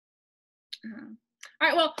All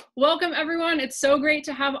right, well, welcome everyone. It's so great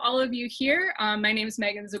to have all of you here. My name is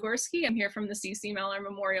Megan Zagorski. I'm here from the C.C. Mellor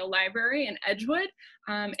Memorial Library in Edgewood.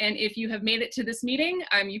 And if you have made it to this meeting,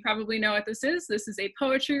 you probably know what this is. This is a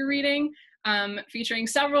poetry reading featuring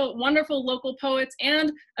several wonderful local poets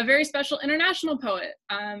and a very special international poet.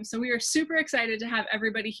 So we are super excited to have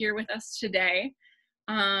everybody here with us today.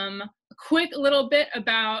 A quick little bit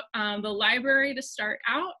about the library to start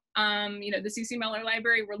out. The C.C. Mellor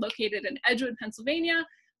Library, we're located in Edgewood, Pennsylvania.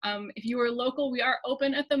 If you are local, we are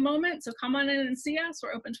open at the moment, so come on in and see us.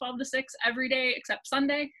 We're open 12 to 6 every day except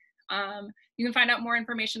Sunday. You can find out more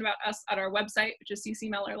information about us at our website, which is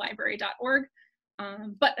ccmellorlibrary.org.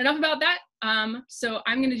 But enough about that. So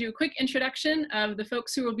I'm going to do a quick introduction of the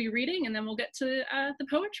folks who will be reading, and then we'll get to the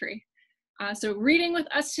poetry. So reading with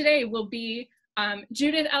us today will be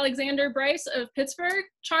Judith Alexander Brice of Pittsburgh,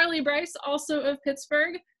 Charlie Brice, also of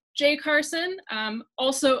Pittsburgh, Jay Carson,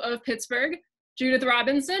 also of Pittsburgh, Judith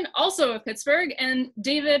Robinson, also of Pittsburgh, and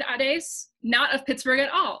David Ades, not of Pittsburgh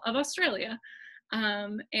at all, of Australia.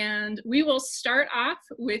 And we will start off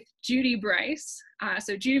with Judy Brice.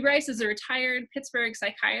 So Judy Brice is a retired Pittsburgh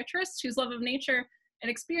psychiatrist whose love of nature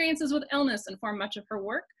and experiences with illness inform much of her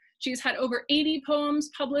work. She's had over 80 poems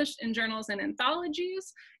published in journals and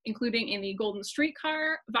anthologies, including in the Golden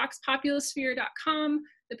Streetcar, VoxPopulasphere.com,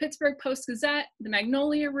 the Pittsburgh Post-Gazette, the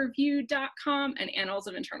MagnoliaReview.com, and Annals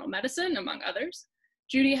of Internal Medicine, among others.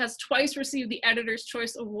 Judy has twice received the Editor's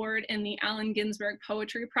Choice Award in the Allen Ginsberg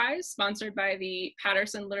Poetry Prize, sponsored by the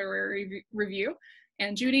Patterson Literary Review.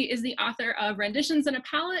 And Judy is the author of Renditions in a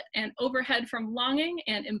Palette and Overhead from Longing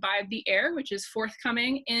and Imbibe the Air, which is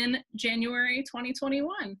forthcoming in January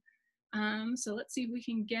 2021. So let's see if we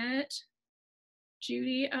can get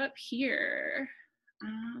Judy up here.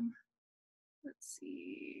 Let's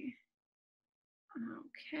see.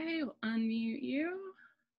 Okay, we'll unmute you.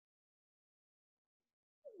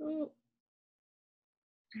 Oh,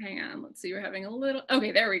 hang on, let's see, we're having a little,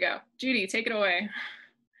 okay, there we go. Judy, take it away.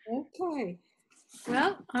 Okay.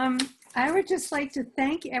 Well, I would just like to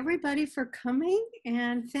thank everybody for coming,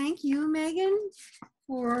 and thank you, Megan,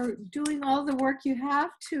 for doing all the work you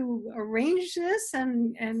have to arrange this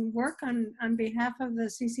and work on behalf of the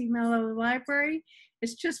C.C. Mellor Library.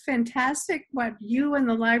 It's just fantastic what you and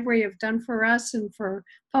the library have done for us and for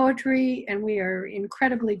poetry, and we are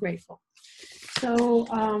incredibly grateful. So,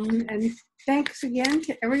 and thanks again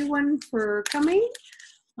to everyone for coming.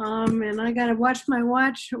 And I gotta watch my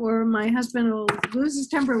watch or my husband will lose his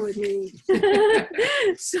temper with me.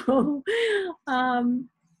 So,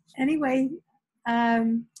 anyway,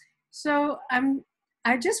 so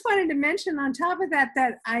I just wanted to mention on top of that,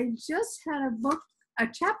 that I just had a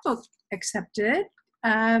chapbook accepted,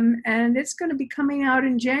 and it's gonna be coming out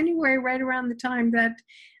in January, right around the time that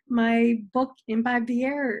my book, Imbibe the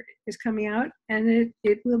Air, is coming out, and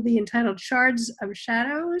it will be entitled Shards of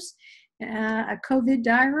Shadows, a COVID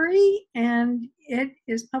diary, and it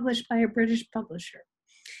is published by a British publisher,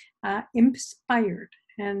 Inspired.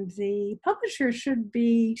 And the publisher should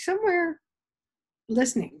be somewhere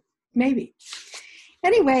listening, maybe.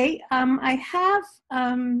 Anyway, I have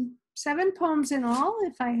 7 poems in all,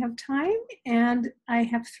 if I have time, and I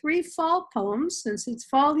have 3 fall poems, since it's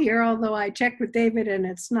fall here, although I checked with David and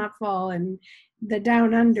it's not fall in the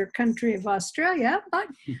down under country of Australia, but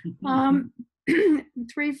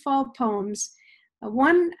 3 fall poems.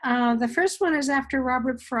 The first one is after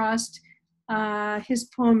Robert Frost, his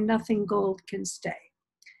poem, Nothing Gold Can Stay.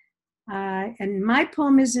 And my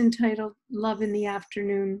poem is entitled Love in the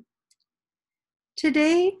Afternoon.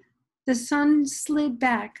 Today, the sun slid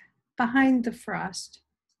back behind the frost,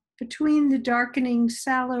 between the darkening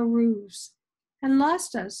sallow roofs, and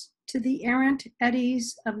lost us to the errant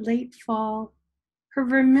eddies of late fall, her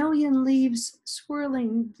vermilion leaves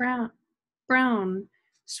swirling brown,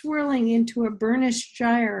 swirling into a burnished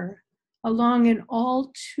gyre along an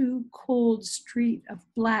all too cold street of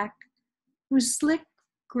black, whose slick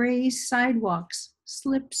gray sidewalks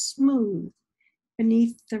slip smooth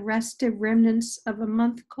beneath the restive remnants of a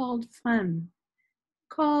month called fun,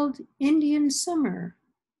 called Indian summer,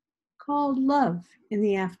 called love in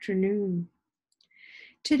the afternoon.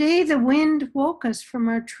 Today the wind woke us from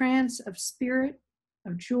our trance of spirit,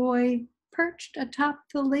 of joy, perched atop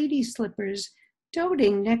the lady slippers,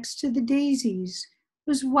 doting next to the daisies,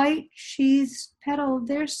 whose white sheaths petaled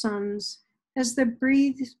their suns as the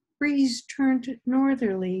breeze turned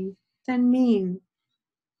northerly, then mean,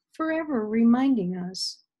 forever reminding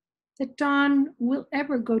us that dawn will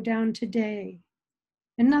ever go down today,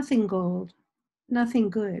 and nothing gold, nothing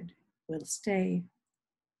good will stay.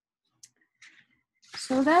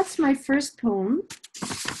 So that's my first poem.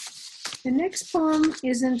 The next poem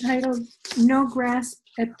is entitled No Grasp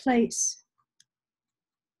at Place.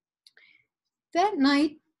 That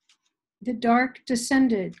night, the dark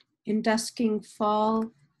descended in dusking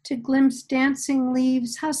fall to glimpse dancing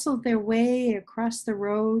leaves hustle their way across the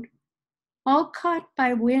road, all caught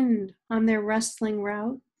by wind on their rustling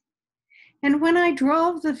route. And when I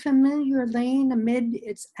drove the familiar lane amid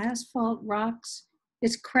its asphalt rocks,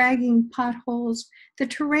 its cragging potholes, the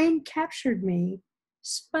terrain captured me,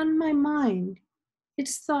 spun my mind,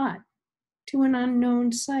 its thought, to an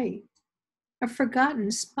unknown sight, a forgotten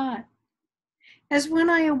spot. As when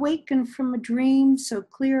I awakened from a dream so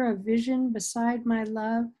clear of vision beside my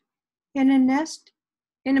love, in a nest,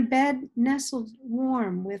 in a bed nestled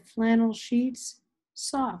warm with flannel sheets,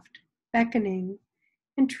 soft, beckoning,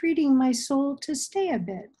 entreating my soul to stay a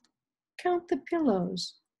bit, count the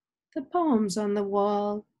pillows, the poems on the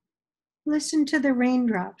wall, listen to the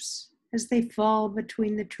raindrops as they fall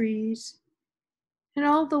between the trees. And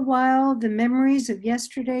all the while, the memories of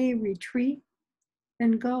yesterday retreat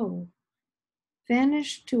and go,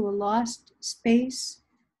 vanish to a lost space,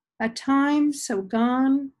 a time so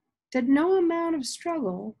gone that no amount of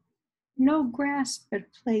struggle, no grasp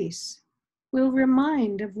at place, will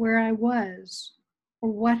remind of where I was or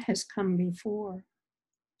what has come before.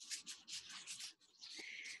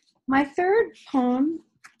 My third poem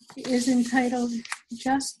is entitled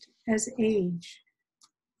Just as Age.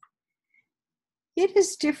 It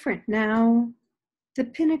is different now, the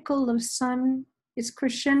pinnacle of sun, its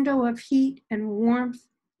crescendo of heat and warmth,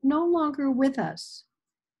 no longer with us,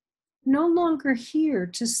 no longer here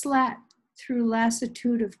to slat through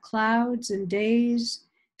lassitude of clouds and days,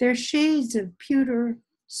 their shades of pewter,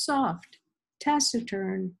 soft,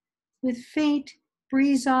 taciturn, with faint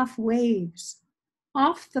breeze-off waves,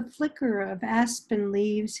 off the flicker of aspen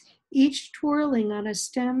leaves, each twirling on a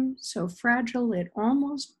stem so fragile it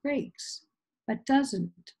almost breaks, but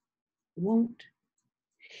doesn't, won't.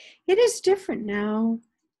 It is different now,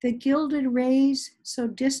 the gilded rays so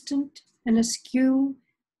distant and askew,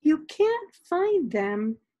 you can't find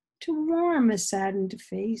them to warm a saddened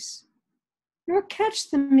face, nor catch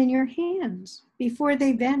them in your hands before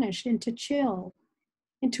they vanish into chill,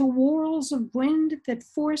 into whirls of wind that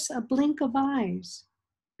force a blink of eyes,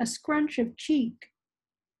 a scrunch of cheek,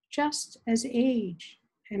 just as age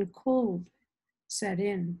and cold set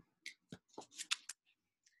in.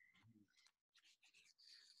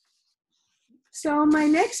 So my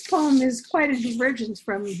next poem is quite a divergence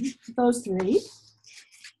from those three.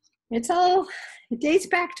 It dates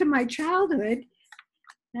back to my childhood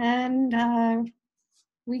and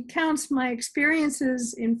recounts my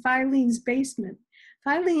experiences in Filene's basement.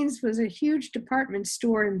 Filene's was a huge department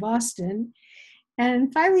store in Boston,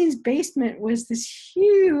 and Filene's basement was this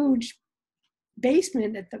huge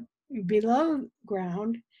basement at the below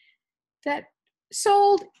ground that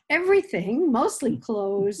sold everything, mostly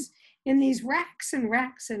clothes, in these racks and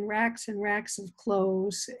racks and racks and racks of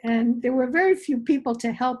clothes. And there were very few people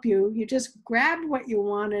to help you. You just grabbed what you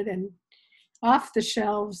wanted and off the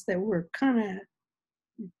shelves that were kind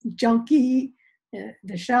of junky,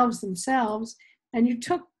 the shelves themselves, and you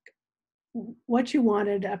took what you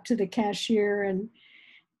wanted up to the cashier, and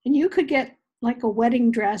you could get like a wedding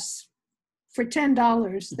dress for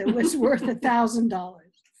 $10 that was worth $1,000,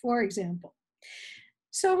 for example.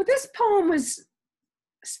 So this poem was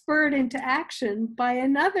spurred into action by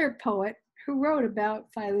another poet who wrote about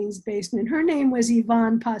Filene's basement. Her name was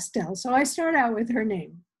Yvonne Postel, so I start out with her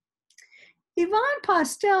name. Yvonne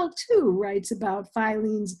Postel, too, writes about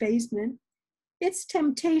Filene's basement, its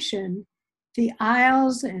temptation, the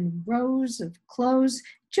aisles and rows of clothes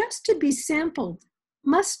just to be sampled,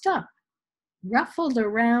 mussed up, ruffled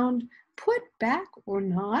around, put back or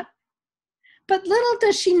not. But little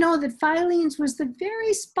does she know that Filene's was the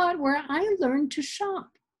very spot where I learned to shop,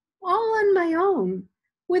 all on my own,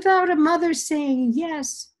 without a mother saying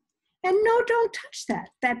yes. And no, don't touch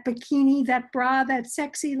that bikini, that bra, that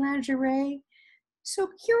sexy lingerie. So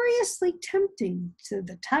curiously tempting to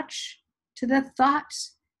the touch, to the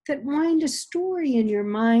thoughts that wind a story in your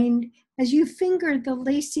mind as you finger the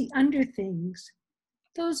lacy underthings,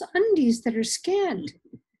 those undies that are scant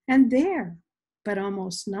and there, but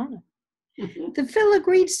almost not. The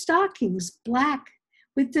filigreed stockings, black,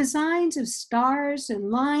 with designs of stars and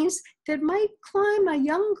lines that might climb a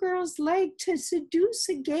young girl's leg to seduce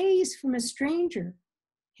a gaze from a stranger,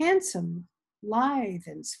 handsome, lithe,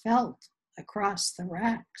 and svelte across the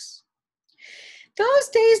racks. Those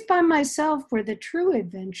days by myself were the true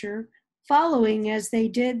adventure, following as they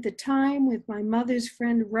did the time with my mother's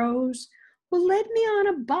friend Rose, who led me on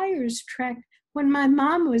a buyer's trek when my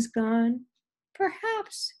mom was gone,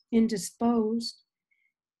 perhaps indisposed.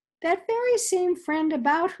 That very same friend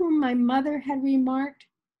about whom my mother had remarked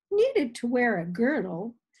needed to wear a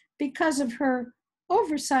girdle because of her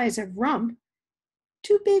oversize of rump,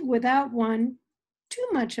 too big without one, too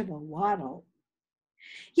much of a waddle.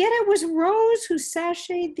 Yet it was Rose who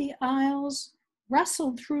sashayed the aisles,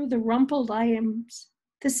 rustled through the rumpled items,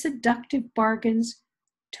 the seductive bargains,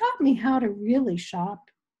 taught me how to really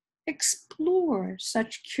shop, explore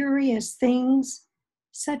such curious things,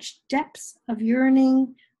 such depths of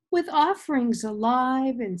yearning, with offerings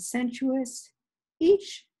alive and sensuous,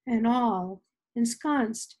 each and all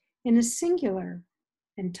ensconced in a singular,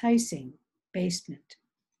 enticing basement.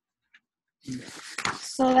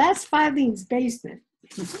 So that's Filene's basement.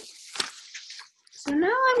 So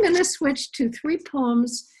now I'm going to switch to 3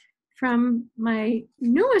 poems from my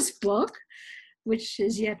newest book, which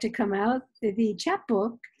is yet to come out, the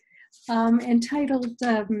chapbook, entitled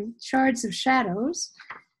Shards of Shadows,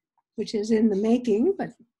 which is in the making, but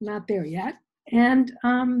not there yet. And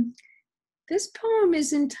this poem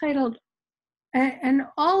is entitled, and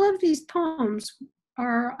all of these poems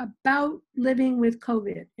are about living with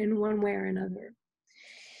COVID in one way or another.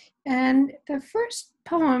 And the first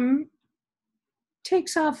poem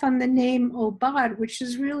takes off on the name Obad, which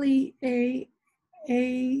is really a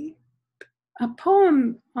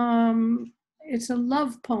poem. It's a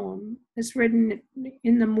love poem. It's written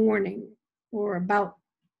in the morning, or about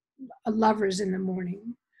lovers in the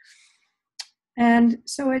morning. And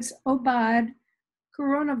so it's Obad,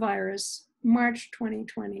 coronavirus, March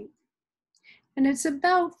 2020. And it's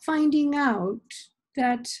about finding out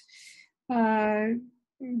that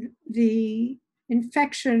the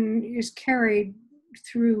infection is carried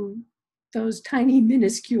through those tiny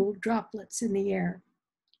minuscule droplets in the air.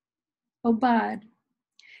 Obad.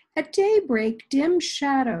 At daybreak, dim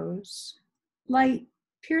shadows, light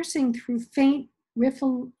piercing through faint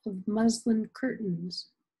riffle of muslin curtains,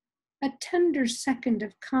 a tender second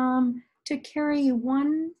of calm to carry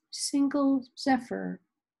one single zephyr,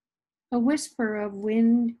 a whisper of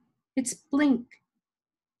wind, its blink,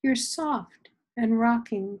 your soft and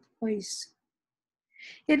rocking voice.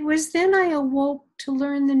 It was then I awoke to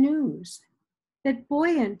learn the news, that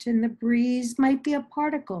buoyant in the breeze might be a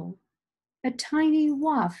particle, a tiny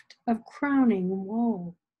waft of crowning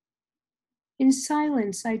woe. In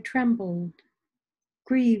silence I trembled,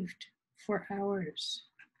 grieved for hours.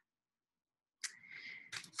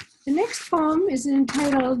 The next poem is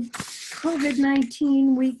entitled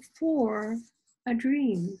COVID-19 Week 4, A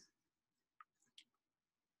Dream.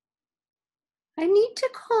 I need to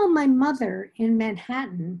call my mother in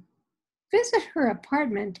Manhattan, visit her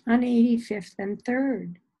apartment on 85th and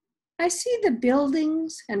 3rd. I see the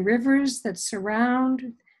buildings and rivers that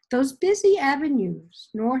surround those busy avenues,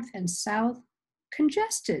 north and south,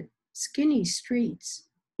 congested, skinny streets,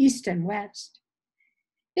 east and west.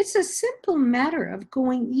 It's a simple matter of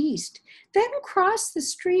going east, then cross the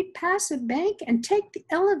street, pass a bank, and take the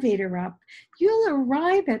elevator up. You'll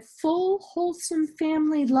arrive at full, wholesome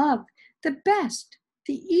family love, the best,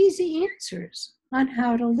 the easy answers on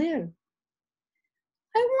how to live.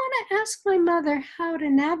 I want to ask my mother how to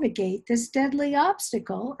navigate this deadly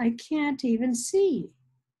obstacle I can't even see.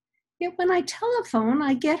 Yet when I telephone,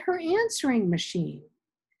 I get her answering machine.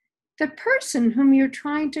 The person whom you're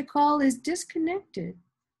trying to call is disconnected,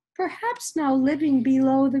 perhaps now living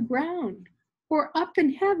below the ground or up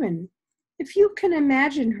in heaven, if you can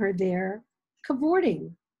imagine her there,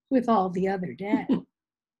 cavorting with all the other dead.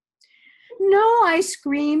 No, I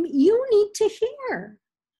scream, you need to hear.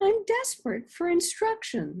 I'm desperate for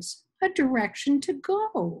instructions, a direction to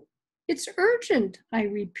go. It's urgent, I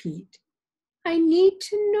repeat. I need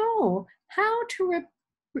to know how to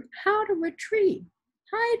retreat,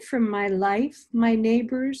 hide from my life, my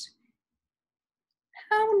neighbors,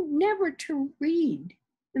 how never to read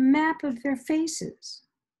the map of their faces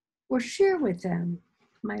or share with them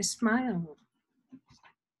my smile.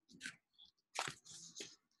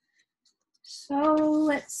 So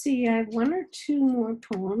let's see, I have 1 or 2 more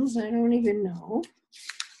poems. I don't even know.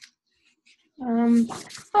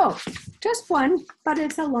 Just one, but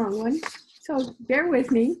it's a long one, so bear with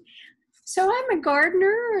me. So I'm a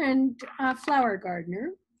gardener and a flower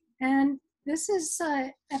gardener, and this is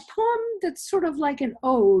a poem that's sort of like an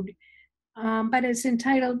ode, but it's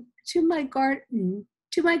entitled To My Garden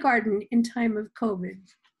in Time of COVID.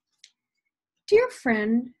 Dear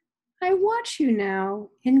friend, I watch you now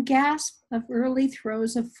in gasp of early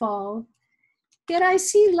throes of fall, yet I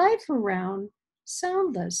see life around,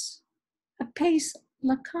 soundless, a pace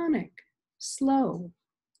laconic, slow.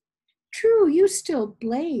 True, you still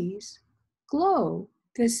blaze, glow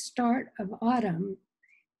this start of autumn.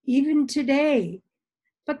 Even today,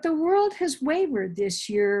 But the world has wavered this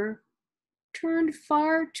year, turned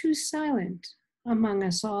far too silent among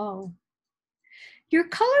us all. Your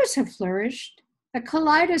colors have flourished, a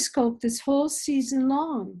kaleidoscope this whole season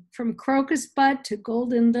long, from crocus bud to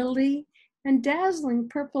golden lily and dazzling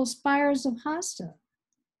purple spires of hosta.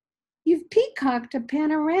 You've peacocked a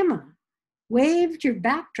panorama, waved your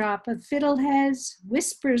backdrop of fiddleheads,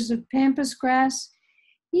 whispers of pampas grass,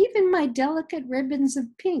 even my delicate ribbons of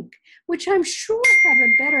pink, which I'm sure have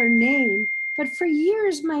a better name, but for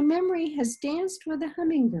years my memory has danced with the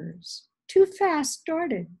hummingbirds, too fast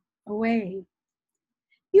darted away.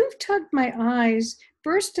 You've tugged my eyes,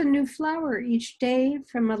 burst a new flower each day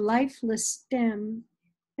from a lifeless stem,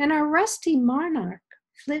 and our rusty monarch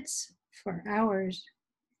flits for hours.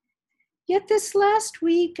 Yet this last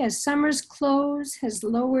week, as summer's close has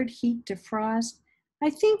lowered heat to frost, I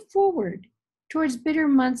think forward towards bitter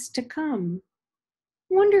months to come.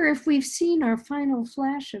 Wonder if we've seen our final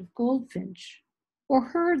flash of goldfinch, or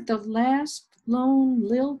heard the last lone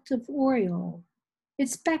lilt of oriole.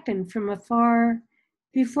 It's beckoned from afar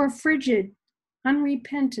before frigid,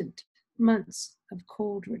 unrepentant months of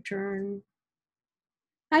cold return.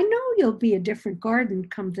 I know you'll be a different garden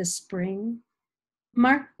come this spring,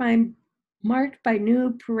 marked by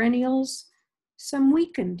new perennials, some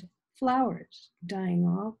weakened flowers dying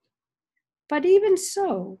off. But even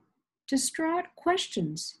so, distraught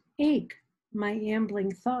questions ache my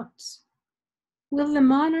ambling thoughts. Will the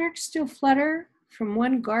monarch still flutter from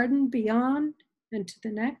one garden beyond and to the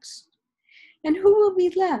next? And who will be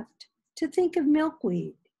left to think of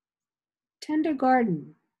milkweed, tend a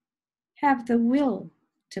garden, have the will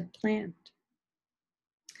to plant?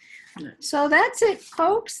 So that's it,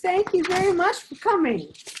 folks. Thank you very much for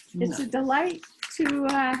coming. It's a delight to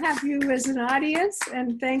have you as an audience,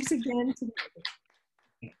 and thanks again to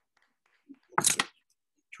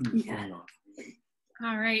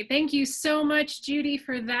All right, thank you so much, Judy,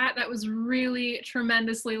 for that. That was really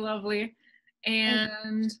tremendously lovely.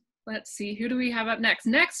 And let's see, who do we have up next?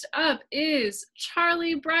 Next up is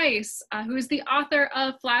Charlie Brice, who is the author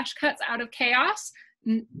of Flashcuts Out of Chaos.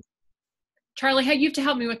 Charlie, you have to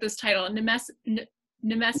help me with this title. Mnemosyne?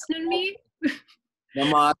 Mnemosyne.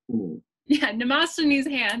 Yeah, Mnemosyne's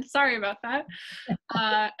Hand. Sorry about that.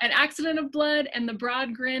 An Accident of Blood and The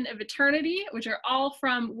Broad Grin of Eternity, which are all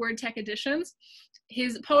from WordTech Editions.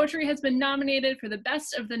 His poetry has been nominated for the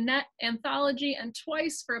Best of the Net anthology and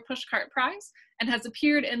twice for a Pushcart Prize, and has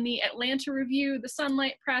appeared in the Atlanta Review, the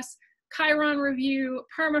Sunlight Press, Chiron Review,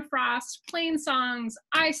 Permafrost, Plainsongs,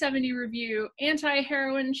 I-70 Review,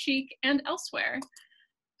 Anti-Heroin Chic, and elsewhere.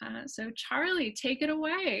 So Charlie, take it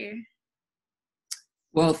away.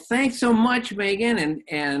 Well, thanks so much, Megan,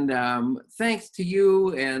 and thanks to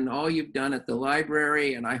you and all you've done at the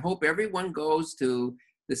library. And I hope everyone goes to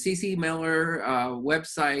the C.C. Miller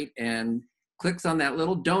website and clicks on that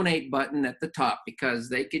little donate button at the top, because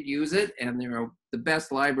they could use it, and they're the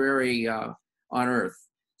best library on earth.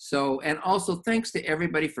 So, and also thanks to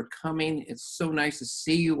everybody for coming. It's so nice to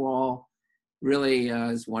see you all. Really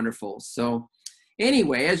is wonderful. So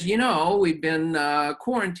anyway, as you know, we've been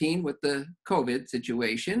quarantined with the COVID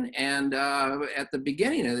situation. And at the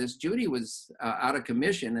beginning of this, Judy was out of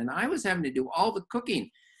commission, and I was having to do all the cooking.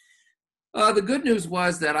 The good news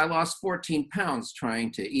was that I lost 14 pounds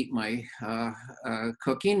trying to eat my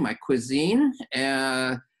cooking, my cuisine.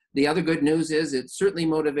 The other good news is it certainly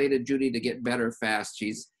motivated Judy to get better fast.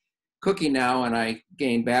 She's cooking now, and I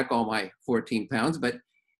gained back all my 14 pounds. But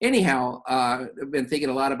anyhow, I've been thinking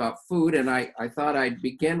a lot about food, and I thought I'd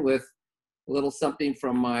begin with a little something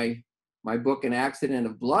from my book, An Accident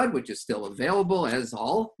of Blood, which is still available, as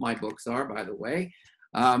all my books are, by the way.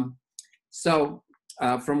 From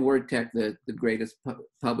WordTech, the greatest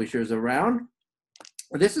publishers around.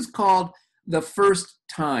 This is called The First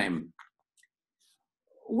Time.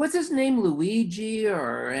 Was his name Luigi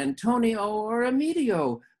or Antonio or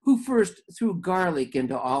Emilio who first threw garlic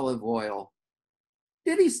into olive oil?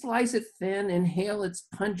 Did he slice it thin, inhale its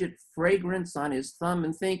pungent fragrance on his thumb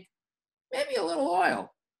and think, maybe a little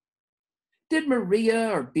oil? Did Maria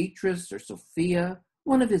or Beatrice or Sophia,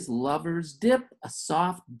 one of his lovers, dip a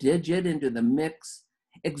soft digit into the mix,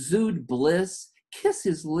 exude bliss, kiss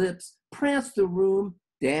his lips, prance the room,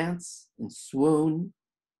 dance and swoon?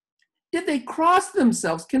 Did they cross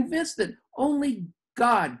themselves, convinced that only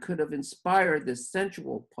God could have inspired this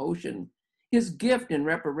sensual potion, his gift in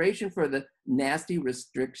reparation for the nasty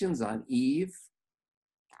restrictions on Eve?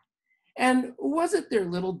 And was it their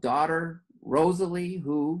little daughter, Rosalie,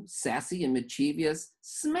 who, sassy and mischievous,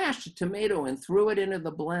 smashed a tomato and threw it into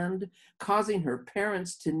the blend, causing her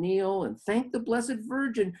parents to kneel and thank the Blessed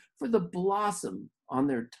Virgin for the blossom on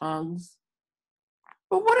their tongues?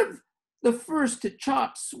 But what if the first to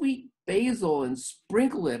chop sweet basil and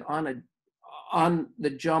sprinkle it on the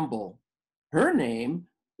jumble? Her name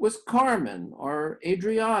was Carmen or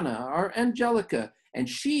Adriana or Angelica, and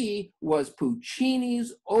she was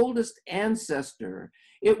Puccini's oldest ancestor.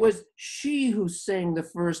 It was she who sang the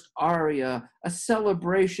first aria, a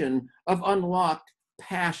celebration of unlocked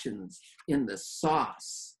passions in the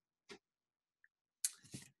sauce.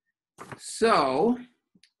 So,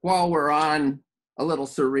 while we're on a little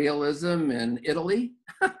surrealism in Italy,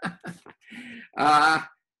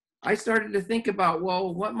 I started to think about,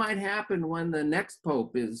 well, what might happen when the next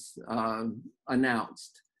Pope is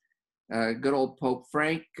announced? Good old Pope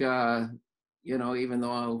Frank, you know, even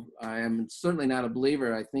though I am certainly not a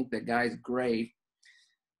believer, I think that guy's great.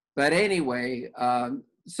 But anyway,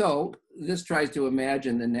 so this tries to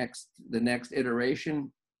imagine the next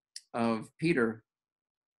iteration of Peter.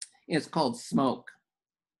 It's called Smoke.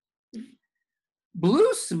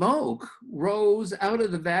 Blue smoke rose out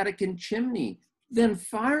of the Vatican chimney, then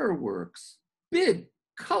fireworks, big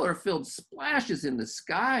color-filled splashes in the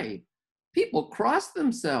sky. People crossed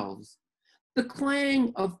themselves. The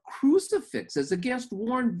clang of crucifixes against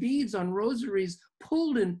worn beads on rosaries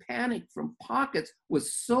pulled in panic from pockets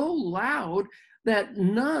was so loud that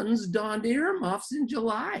nuns donned earmuffs in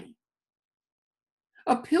July.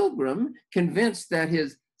 A pilgrim, convinced that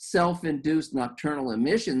his self-induced nocturnal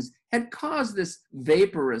emissions had caused this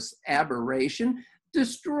vaporous aberration,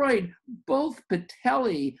 destroyed both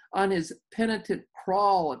patelli on his penitent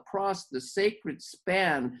crawl across the sacred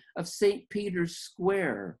span of St. Peter's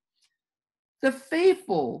Square. The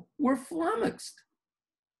faithful were flummoxed.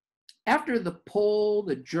 After the Pole,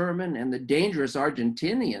 the German, and the dangerous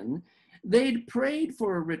Argentinian, they'd prayed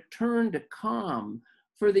for a return to calm,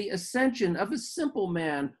 for the ascension of a simple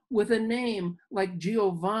man with a name like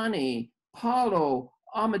Giovanni, Paolo,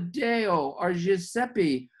 Amadeo, or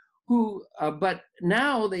Giuseppe, who, but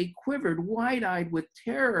now they quivered wide-eyed with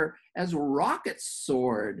terror as rockets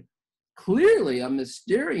soared. Clearly a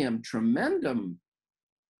mysterium tremendum.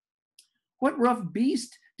 What rough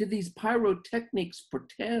beast did these pyrotechnics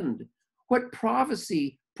portend? What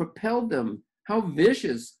prophecy propelled them? How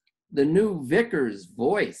vicious the new vicar's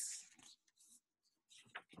voice.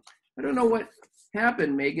 I don't know what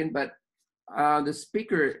happened, Megan, but the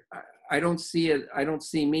speaker, I don't see it. I don't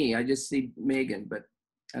see me. I just see Megan, but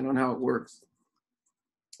I don't know how it works.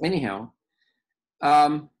 Anyhow,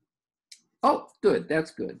 oh, good.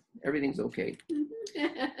 That's good. Everything's okay.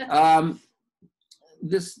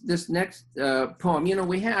 This next poem, you know,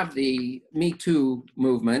 we have the Me Too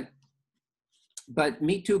movement, but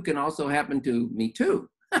Me Too can also happen to Me Too.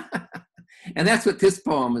 And that's what this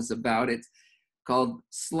poem is about. It's called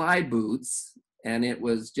Sly Boots, and it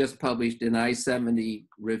was just published in I-70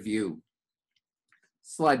 Review.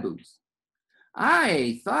 Sly Boots.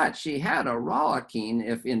 I thought she had a rollicking,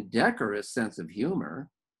 if indecorous, sense of humor.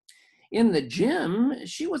 In the gym,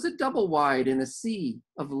 she was a double wide in a sea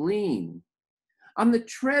of lean. On the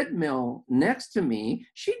treadmill next to me,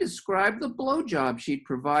 she described the blowjob she'd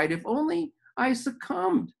provide if only I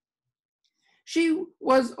succumbed. She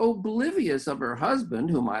was oblivious of her husband,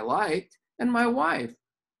 whom I liked, and my wife,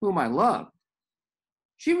 whom I loved.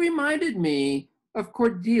 She reminded me of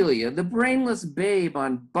Cordelia, the brainless babe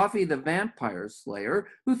on Buffy the Vampire Slayer,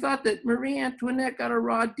 who thought that Marie Antoinette got a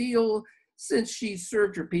raw deal since she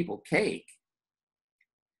served her people cake.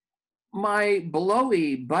 My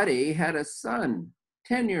blowy buddy had a son,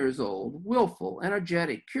 10 years old, willful,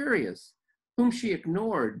 energetic, curious, whom she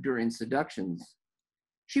ignored during seductions.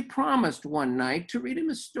 She promised one night to read him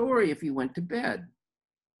a story if he went to bed.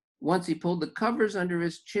 Once he pulled the covers under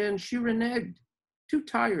his chin, she reneged. Too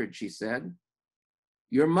tired, she said.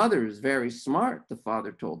 Your mother is very smart, the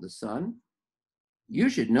father told the son. You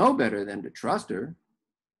should know better than to trust her.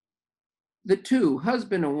 The two,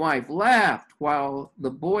 husband and wife, laughed while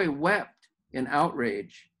the boy wept in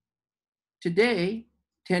outrage. Today,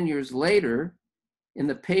 10 years later, in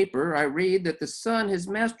the paper, I read that the son has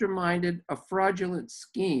masterminded a fraudulent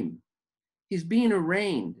scheme. He's being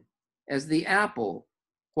arraigned as the apple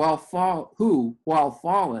while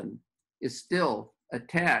fallen is still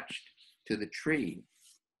attached to the tree.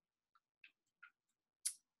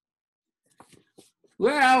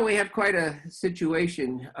 Well, we have quite a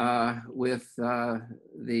situation with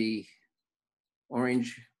the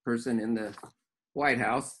orange person in the White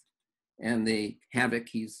House and the havoc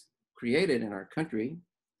he's created in our country.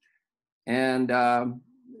 And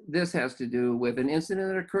this has to do with an incident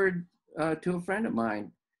that occurred to a friend of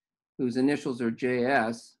mine whose initials are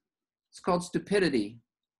JS. It's called stupidity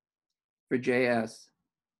for JS.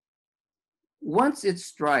 Once it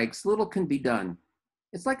strikes, little can be done.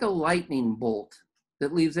 It's like a lightning bolt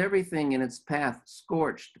that leaves everything in its path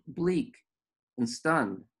scorched, bleak, and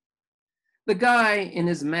stunned. The guy in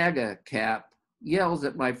his MAGA cap yells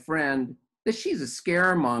at my friend that she's a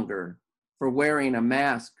scaremonger for wearing a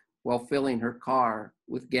mask while filling her car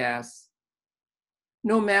with gas.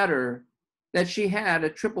 No matter that she had a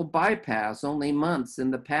triple bypass only months in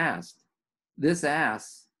the past, this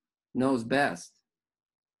ass knows best.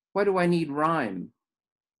 Why do I need rhyme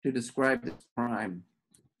to describe this crime?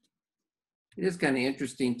 It is kind of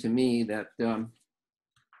interesting to me that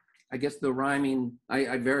I guess the rhyming,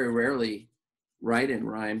 I very rarely write in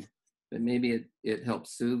rhyme, but maybe it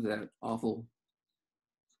helps soothe that awful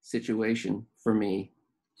situation for me,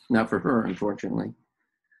 not for her, unfortunately.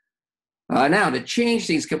 Now, to change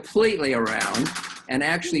things completely around and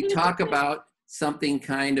actually talk about something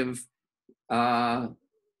kind of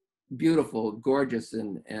beautiful, gorgeous,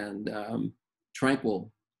 and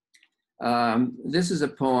tranquil. This is a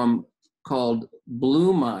poem called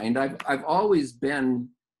Blue Mind. I've always been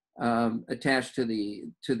attached to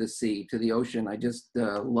the sea, to the ocean. I just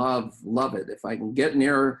love it. If I can get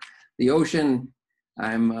near the ocean,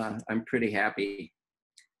 I'm pretty happy.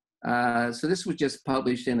 So this was just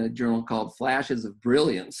published in a journal called Flashes of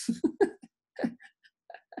Brilliance.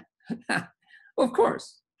 Of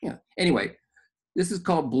course, yeah. Anyway, this is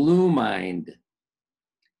called Blue Mind.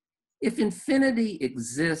 If infinity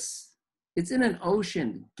exists, it's in an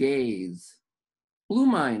ocean gaze. Blue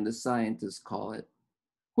mind, the scientists call it,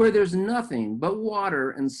 where there's nothing but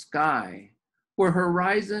water and sky, where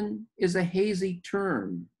horizon is a hazy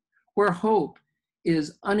term, where hope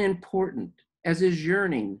is unimportant, as is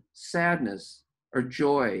yearning, sadness, or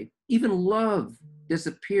joy. Even love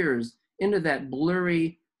disappears into that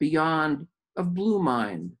blurry beyond of blue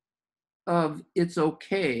mind, of it's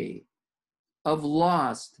okay, of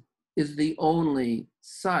lost is the only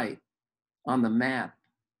sight on the map.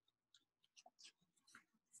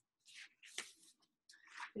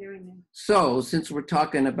 So, since we're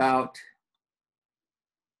talking about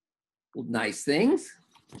nice things,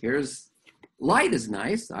 here's light is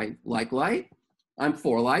nice. I like light. I'm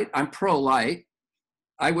for light. I'm pro-light.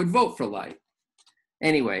 I would vote for light.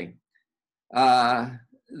 Anyway,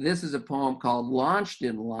 this is a poem called Launched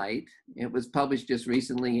in Light. It was published just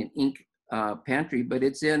recently in Ink Pantry, but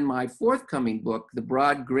it's in my forthcoming book, The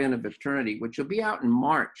Broad Grin of Eternity, which will be out in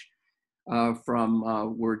March from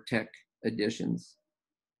WordTech Editions.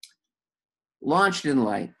 Launched in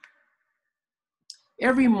Light.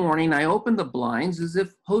 Every morning I open the blinds as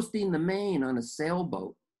if hosting the main on a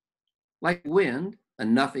sailboat. Like wind, a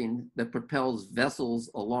nothing that propels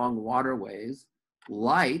vessels along waterways.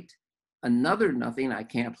 Light, another nothing I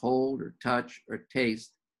can't hold or touch or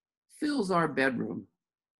taste, fills our bedroom.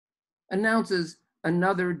 Announces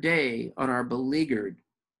another day on our beleaguered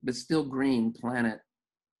but still green planet.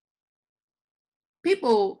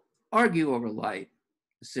 People argue over light.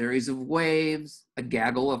 A series of waves, a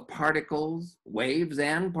gaggle of particles, waves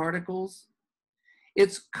and particles.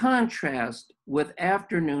 Its contrast with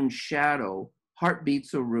afternoon shadow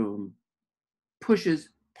heartbeats a room, pushes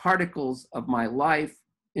particles of my life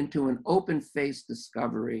into an open-faced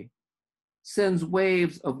discovery, sends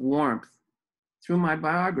waves of warmth through my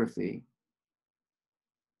biography.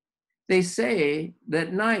 They say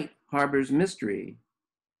that night harbors mystery,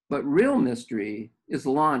 but real mystery is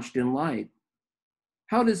launched in light.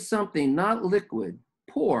 How does something not liquid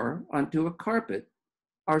pour onto a carpet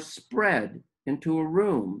or spread into a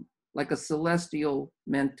room like a celestial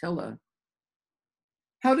mantilla?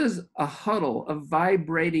 How does a huddle of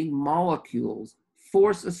vibrating molecules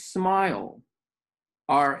force a smile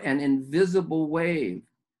or an invisible wave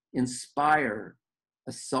inspire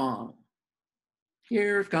a song?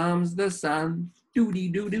 Here comes the sun,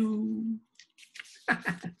 doo-dee-doo-doo.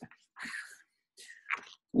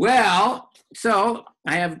 Well, so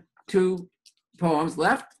I have 2 poems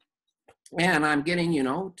left, and I'm getting,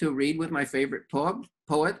 to read with my favorite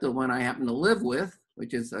poet, the one I happen to live with,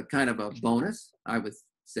 which is a kind of a bonus, I would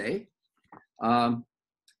say.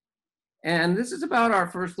 And this is about our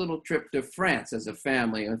first little trip to France as a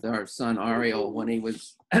family with our son Ariel when he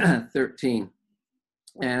was 13.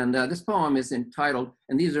 And this poem is entitled,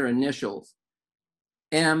 and these are initials,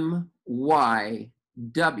 MYWIFE.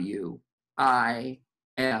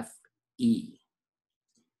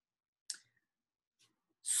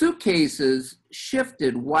 Suitcases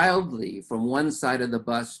shifted wildly from one side of the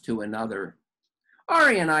bus to another.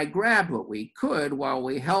 Ari and I grabbed what we could while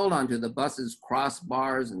we held onto the bus's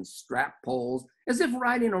crossbars and strap poles as if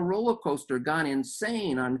riding a roller coaster gone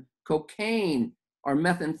insane on cocaine or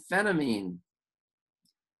methamphetamine.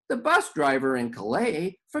 The bus driver in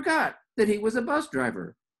Calais forgot that he was a bus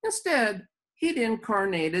driver. Instead, he'd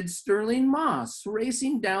incarnated Sterling Moss,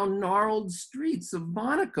 racing down gnarled streets of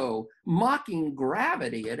Monaco, mocking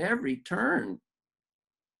gravity at every turn.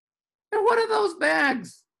 And what are those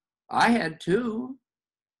bags? I had two,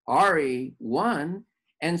 Ari one,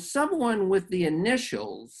 and someone with the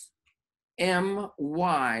initials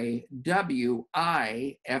MYWIFE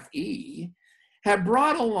had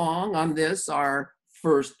brought along on this, our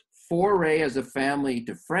first foray as a family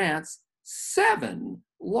to France, 7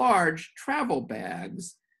 large travel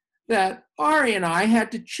bags that Ari and I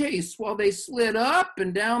had to chase while they slid up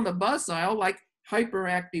and down the bus aisle like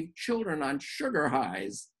hyperactive children on sugar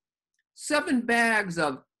highs. 7 bags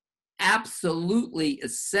of absolutely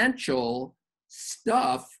essential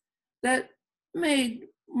stuff that made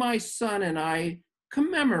my son and I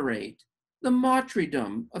commemorate the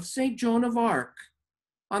martyrdom of St. Joan of Arc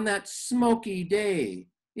on that smoky day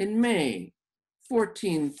in May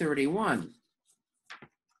 1431.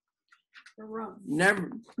 Never,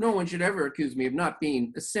 no one should ever accuse me of not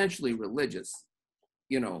being essentially religious.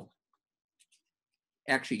 You know,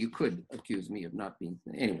 actually, you could accuse me of not being,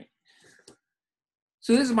 anyway.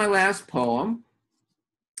 So this is my last poem,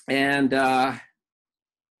 and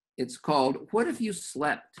it's called What If You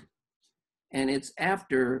Slept? And it's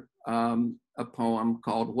after a poem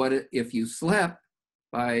called What If You Slept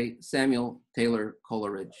by Samuel Taylor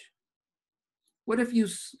Coleridge. What if you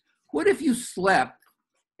slept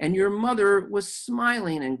and your mother was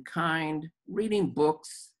smiling and kind, reading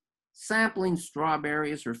books, sampling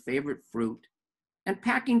strawberries, her favorite fruit, and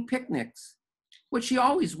packing picnics, what she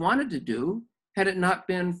always wanted to do had it not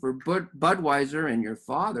been for Budweiser and your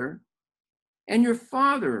father. And your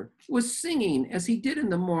father was singing as he did in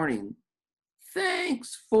the morning,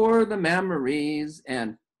 thanks for the memories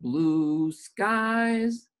and blue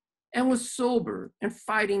skies, and was sober and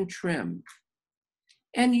fighting trim.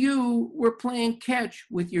 And you were playing catch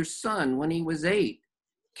with your son when he was 8,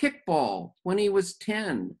 kickball when he was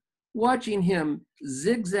 10, watching him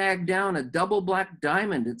zigzag down a double black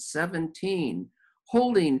diamond at 17,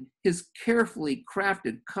 holding his carefully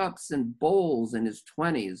crafted cups and bowls in his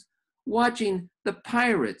 20s, watching the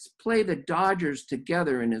Pirates play the Dodgers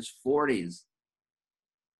together in his 40s.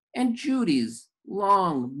 And Judy's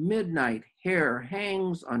long midnight hair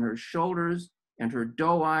hangs on her shoulders, and her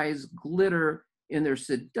doe eyes glitter in their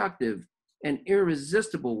seductive and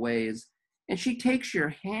irresistible ways, and she takes your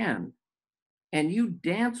hand, and you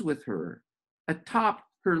dance with her atop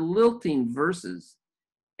her lilting verses,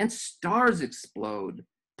 and stars explode,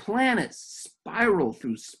 planets spiral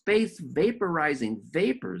through space vaporizing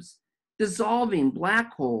vapors, dissolving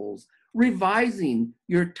black holes, revising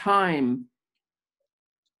your time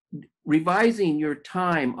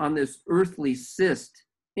on this earthly cyst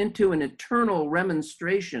into an eternal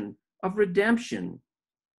remonstration of redemption,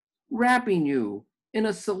 wrapping you in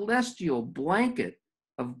a celestial blanket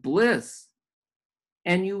of bliss.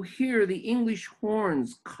 And you hear the English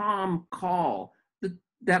horn's calm call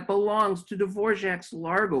that belongs to Dvorak's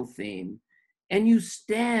Largo theme, and you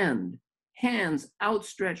stand, hands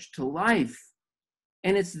outstretched to life,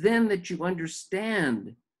 and it's then that you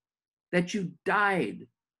understand that you died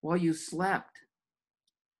while you slept.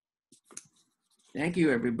 Thank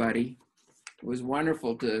you, everybody. It was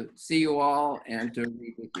wonderful to see you all and to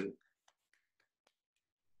read with you.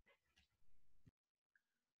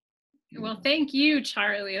 Well, thank you,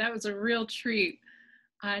 Charlie. That was a real treat.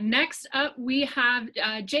 Next up, we have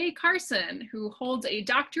Jay Carson, who holds a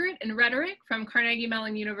doctorate in rhetoric from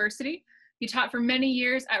Carnegie-Mellon University. He taught for many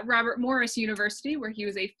years at Robert Morris University, where he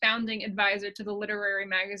was a founding advisor to the literary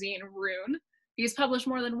magazine Rune. He's published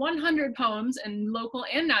more than 100 poems in local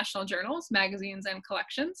and national journals, magazines, and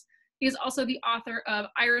collections. He is also the author of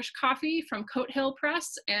Irish Coffee from Coat Hill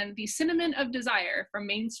Press and The Cinnamon of Desire from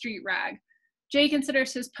Main Street Rag. Jay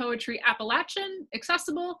considers his poetry Appalachian,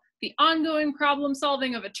 accessible, the ongoing problem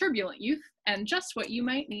solving of a turbulent youth, and just what you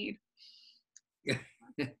might need.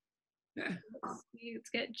 Let's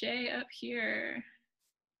get Jay up here.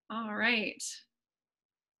 All right.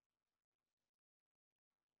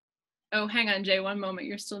 Oh, hang on, Jay, one moment.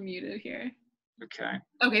 You're still muted here. Okay.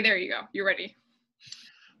 Okay, there you go. You're ready.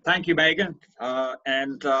 Thank you, Megan.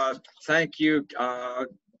 And thank you,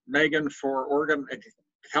 Megan, for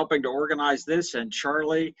helping to organize this. And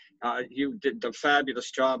Charlie, you did a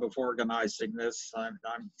fabulous job of organizing this.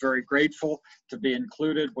 I'm very grateful to be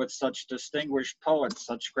included with such distinguished poets,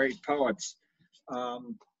 such great poets.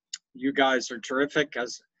 You guys are terrific.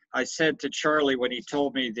 As I said to Charlie when he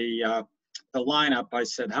told me the lineup, I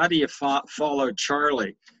said, how do you follow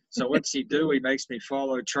Charlie? So what's he do? He makes me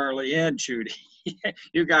follow Charlie and Judy.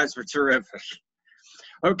 You guys were terrific.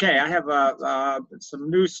 Okay, I have some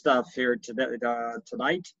new stuff here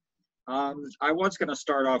tonight. I was going to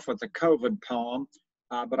start off with a COVID poem,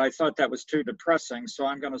 but I thought that was too depressing, so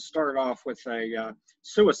I'm going to start off with a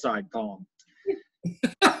suicide poem.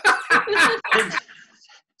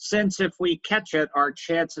 Since if we catch it, our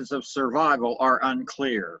chances of survival are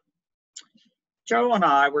unclear. Joe and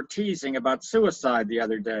I were teasing about suicide the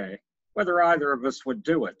other day, whether either of us would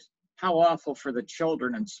do it, how awful for the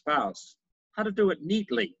children and spouse, how to do it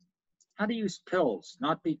neatly, how to use pills,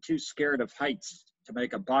 not be too scared of heights to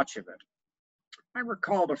make a botch of it. I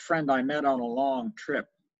recalled a friend I met on a long trip.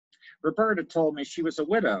 Roberta told me she was a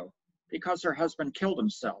widow because her husband killed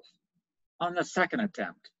himself on the second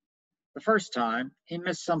attempt. The first time, he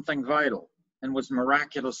missed something vital and was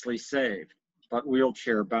miraculously saved, but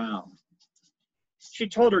wheelchair bound. She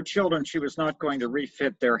told her children she was not going to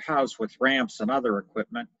refit their house with ramps and other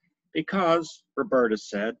equipment because, Roberta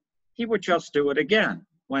said, he would just do it again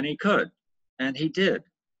when he could, and he did.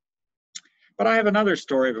 But I have another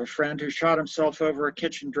story of a friend who shot himself over a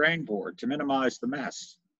kitchen drain board to minimize the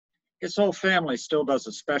mess. His whole family still does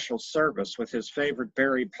a special service with his favorite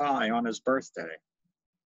berry pie on his birthday.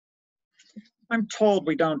 I'm told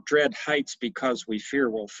we don't dread heights because we fear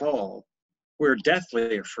we'll fall. We're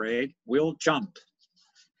deathly afraid we'll jump.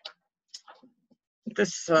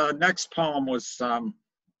 This next poem was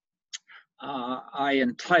I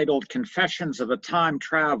entitled Confessions of a Time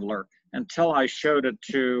Traveler until I showed it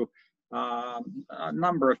to a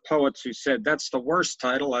number of poets who said, that's the worst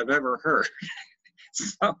title I've ever heard.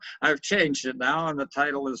 So I've changed it now, and the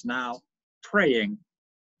title is now Praying.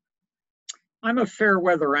 I'm a fair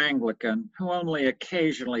weather Anglican who only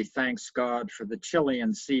occasionally thanks God for the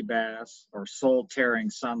Chilean sea bass or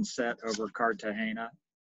soul-tearing sunset over Cartagena.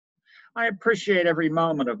 I appreciate every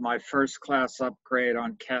moment of my first-class upgrade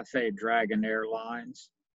on Cathay Dragon Airlines.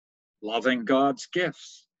 Loving God's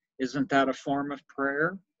gifts, isn't that a form of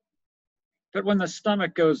prayer? But when the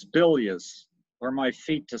stomach goes bilious or my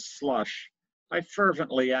feet to slush, I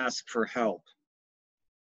fervently ask for help.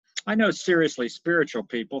 I know seriously spiritual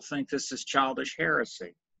people think this is childish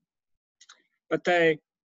heresy, but they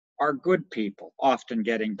are good people, often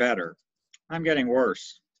getting better. I'm getting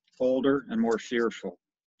worse, older and more fearful.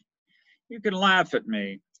 You can laugh at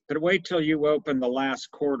me, but wait till you open the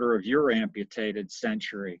last quarter of your amputated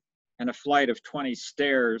century and a flight of 20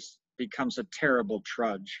 stairs becomes a terrible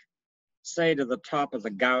trudge. Say to the top of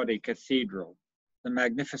the Gaudi Cathedral, the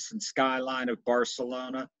magnificent skyline of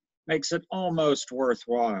Barcelona makes it almost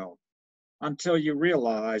worthwhile until you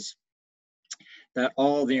realize that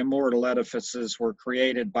all the immortal edifices were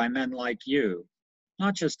created by men like you,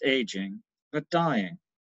 not just aging, but dying,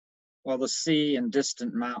 while the sea and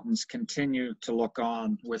distant mountains continue to look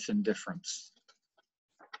on with indifference.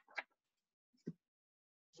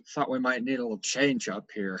 Thought we might need a little change up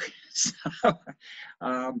here. So,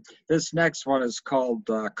 this next one is called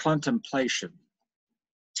Contemplation.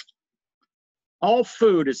 All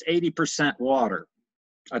food is 80% water,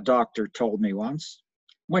 a doctor told me once.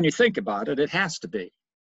 When you think about it, it has to be.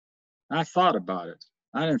 I thought about it.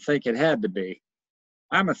 I didn't think it had to be.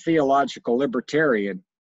 I'm a theological libertarian.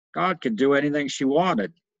 God could do anything she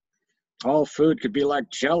wanted. All food could be like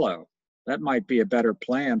Jell-O. That might be a better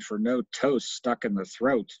plan for no toast stuck in the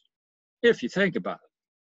throat, if you think about it.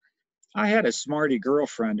 I had a smarty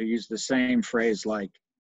girlfriend who used the same phrase like,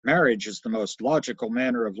 marriage is the most logical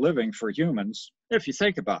manner of living for humans, if you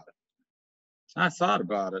think about it. I thought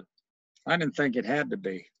about it. I didn't think it had to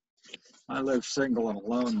be. I live single and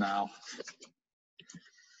alone now.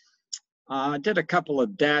 I did a couple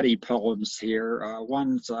of daddy poems here.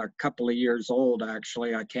 One's a couple of years old,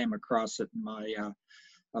 actually. I came across it in my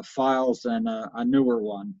files, and a newer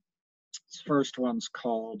one. This first one's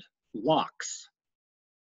called Locks.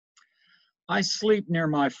 I sleep near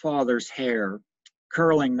my father's hair,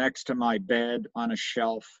 curling next to my bed on a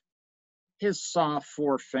shelf. His soft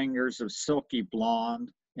 4 fingers of silky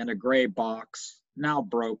blonde in a gray box, now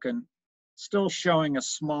broken, still showing a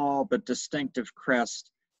small but distinctive crest,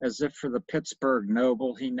 as if for the Pittsburgh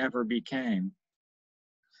noble he never became.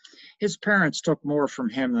 His parents took more from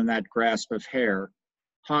him than that grasp of hair,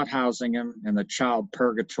 hothousing him in the child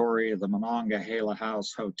purgatory of the Monongahela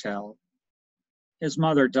House Hotel. His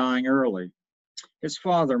mother dying early, his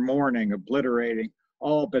father mourning, obliterating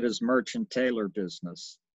all but his merchant tailor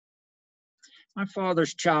business. My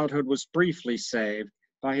father's childhood was briefly saved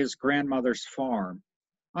by his grandmother's farm,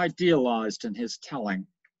 idealized in his telling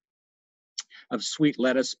of sweet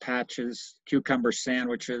lettuce patches, cucumber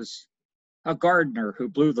sandwiches, a gardener who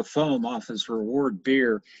blew the foam off his reward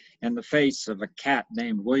beer in the face of a cat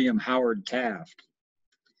named William Howard Taft.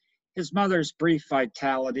 His mother's brief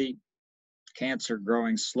vitality, cancer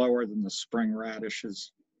growing slower than the spring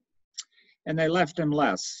radishes. and they left him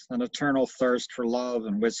less, an eternal thirst for love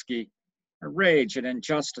and whiskey, a rage at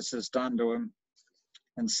injustices done to him,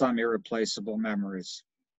 and some irreplaceable memories.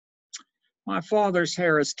 My father's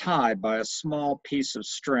hair is tied by a small piece of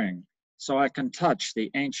string, so I can touch the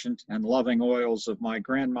ancient and loving oils of my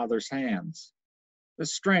grandmother's hands. The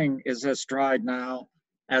string is as dried now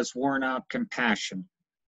as worn out compassion,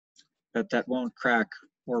 but that won't crack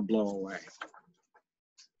or blow away.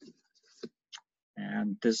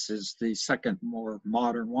 And this is the second, more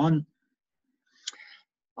modern one.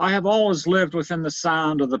 I have always lived within the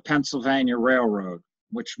sound of the Pennsylvania Railroad,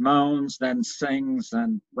 which moans, then sings,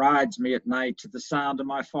 and rides me at night to the sound of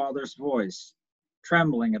my father's voice,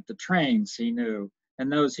 trembling at the trains he knew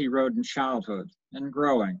and those he rode in childhood, and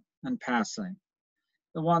growing and passing.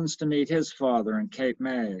 The ones to meet his father in Cape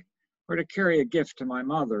May, or to carry a gift to my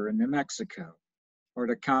mother in New Mexico, or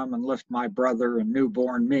to come and lift my brother and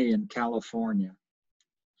newborn me in California.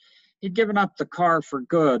 He'd given up the car for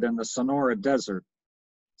good in the Sonora Desert,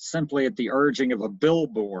 simply at the urging of a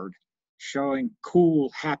billboard showing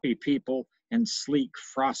cool, happy people in sleek,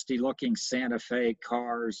 frosty-looking Santa Fe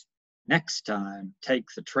cars. Next time, take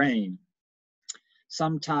the train.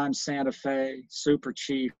 Sometimes Santa Fe, Super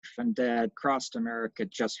Chief, and Dad crossed America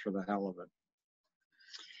just for the hell of it.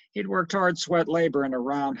 He'd worked hard sweat labor in a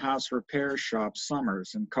roundhouse repair shop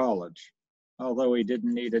summers in college, although he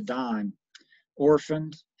didn't need a dime.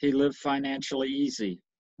 Orphaned, he lived financially easy,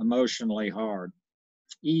 emotionally hard,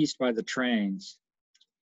 eased by the trains.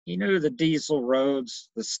 He knew the diesel roads,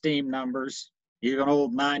 the steam numbers, even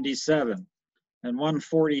old 97 and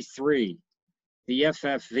 143, the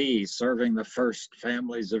FFV serving the first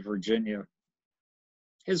families of Virginia.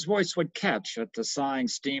 His voice would catch at the sighing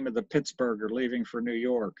steam of the Pittsburgher leaving for New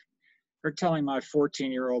York, or telling my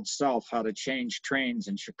 14-year-old self how to change trains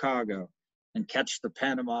in Chicago and catch the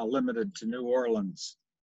Panama Limited to New Orleans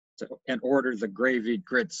and order the gravy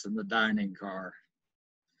grits in the dining car.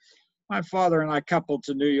 My father and I coupled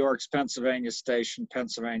to New York's Pennsylvania Station,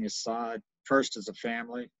 Pennsylvania side, first as a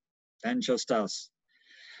family, then just us.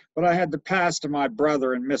 But I had to pass to my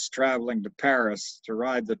brother and miss traveling to Paris to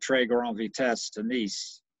ride the Très Grand Vitesse to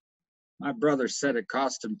Nice. My brother said it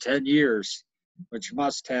cost him 10 years, which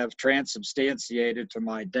must have transubstantiated to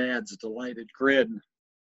my dad's delighted grin.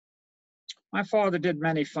 My father did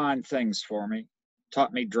many fine things for me,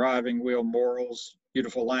 taught me driving wheel morals,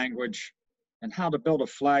 beautiful language, and how to build a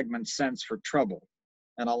flagman's sense for trouble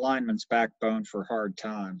and a lineman's backbone for hard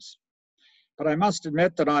times. But I must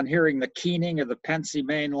admit that on hearing the keening of the Pensy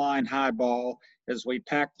Main Line highball as we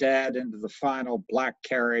packed Dad into the final black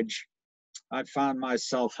carriage, I found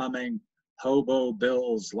myself humming Hobo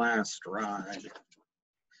Bill's Last Ride.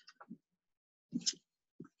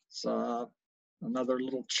 So another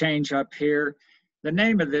little change up here. The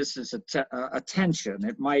name of this is Attention.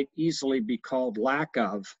 It might easily be called Lack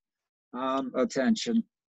of Attention,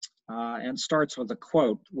 and starts with a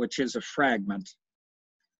quote, which is a fragment.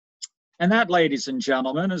 And that, ladies and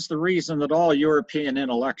gentlemen, is the reason that all European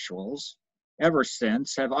intellectuals ever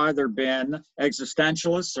since have either been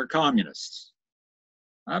existentialists or communists.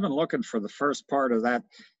 I've been looking for the first part of that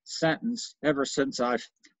sentence ever since I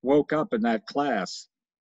woke up in that class.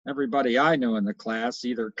 Everybody I knew in the class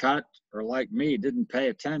either cut or, like me, didn't pay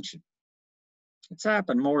attention. It's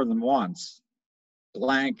happened more than once.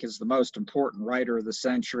 Blank is the most important writer of the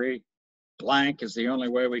century. Blank is the only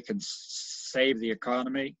way we can save the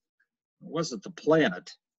economy. Was it the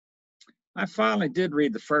planet? I finally did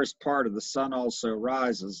read the first part of The Sun Also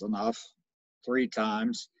Rises enough, 3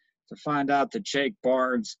 times, to find out that Jake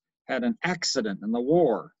Barnes had an accident in the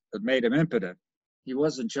war that made him impotent. He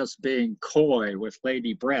wasn't just being coy with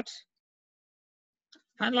Lady Brett.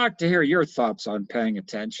 I'd like to hear your thoughts on paying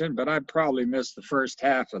attention, but I'd probably miss the first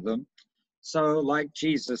half of them. So, like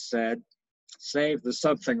Jesus said, save the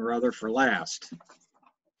something or other for last.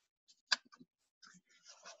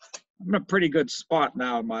 I'm in a pretty good spot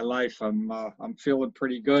now in my life. I'm feeling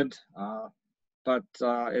pretty good, but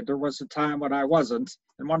there was a time when I wasn't.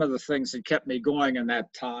 And one of the things that kept me going in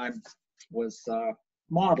that time was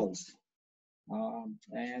models.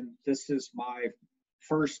 And this is my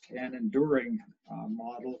first and enduring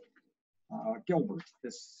model, Gilbert.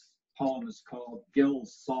 This poem is called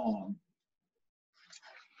Gil's Song.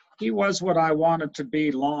 He was what I wanted to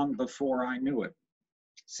be long before I knew it.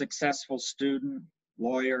 Successful student,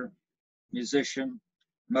 lawyer, musician,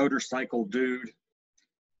 motorcycle dude.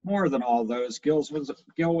 More than all those, Gil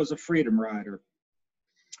was a freedom rider.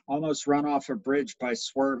 Almost run off a bridge by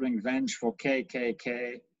swerving, vengeful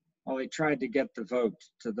KKK while he tried to get the vote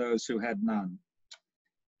to those who had none.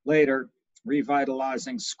 Later,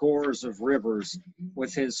 revitalizing scores of rivers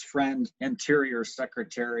with his friend Interior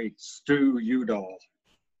Secretary Stu Udall.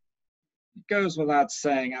 It goes without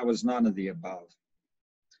saying I was none of the above.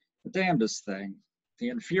 The damnedest thing, the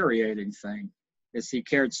infuriating thing, is he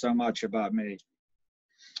cared so much about me.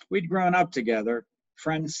 We'd grown up together,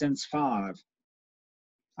 friends since 5.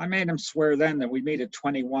 I made him swear then that we'd meet at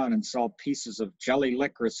 21 and sell pieces of jelly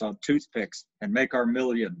licorice on toothpicks and make our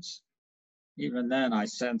millions. Even then, I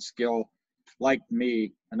sensed Gil liked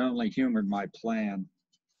me and only humored my plan.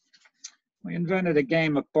 We invented a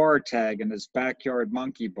game of bar tag in his backyard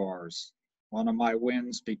monkey bars, one of my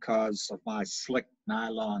wins because of my slick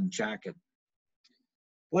nylon jacket.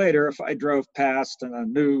 Later, if I drove past in a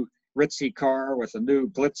new ritzy car with a new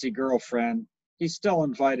glitzy girlfriend, he still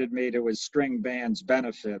invited me to his string band's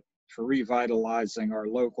benefit for revitalizing our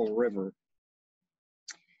local river.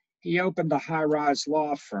 He opened a high-rise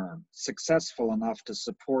law firm, successful enough to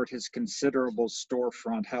support his considerable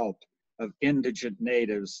storefront help of indigent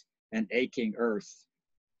natives and aching earth,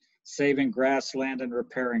 saving grassland and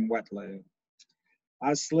repairing wetland.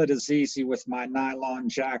 I slid as easy with my nylon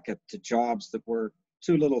jacket to jobs that were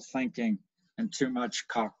too little thinking and too much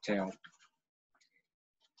cocktail.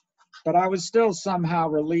 But I was still somehow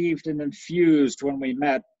relieved and infused when we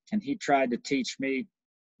met, and he tried to teach me,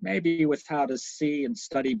 maybe with how to see and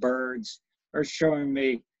study birds, or showing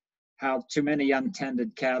me how too many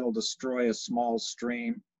untended cattle destroy a small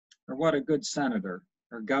stream, or what a good senator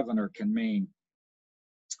or governor can mean.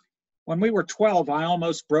 When we were 12, I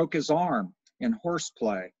almost broke his arm in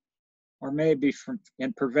horseplay, or maybe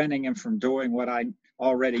in preventing him from doing what I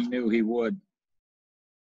already knew he would.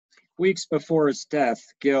 Weeks before his death,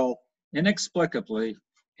 Gil inexplicably,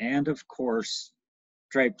 and of course,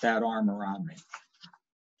 draped that arm around me.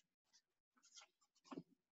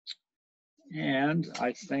 And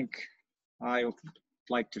I think I would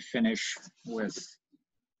like to finish with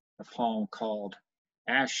a poem called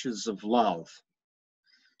Ashes of Love.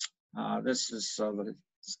 This is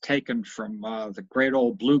taken from the great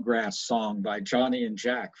old bluegrass song by Johnny and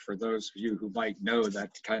Jack, for those of you who might know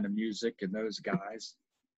that kind of music and those guys.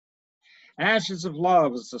 Ashes of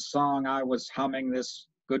Love is the song I was humming this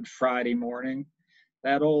Good Friday morning,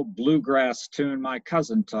 that old bluegrass tune my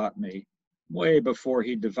cousin taught me way before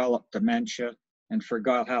he developed dementia and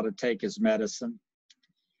forgot how to take his medicine.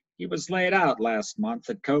 He was laid out last month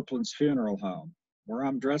at Copeland's funeral home, where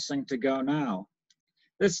I'm dressing to go now,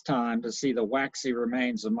 this time to see the waxy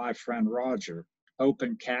remains of my friend Roger,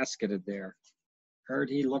 open casketed there. Heard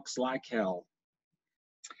he looks like hell.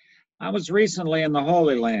 I was recently in the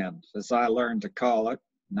Holy Land, as I learned to call it,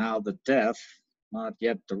 now that death, not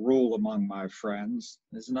yet the rule among my friends,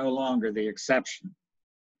 is no longer the exception.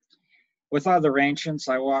 With other ancients,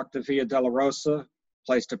 I walked the Via Dolorosa,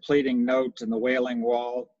 placed a pleading note in the Wailing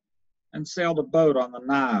Wall, and sailed a boat on the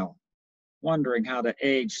Nile, wondering how to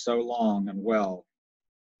age so long and well.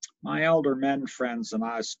 My elder men friends and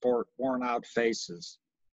I sport worn-out faces.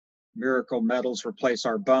 Miracle medals replace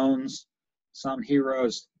our bones, some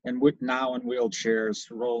heroes now in wheelchairs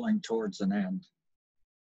rolling towards an end.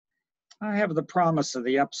 I have the promise of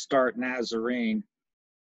the upstart Nazarene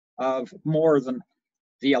of more than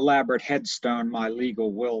the elaborate headstone my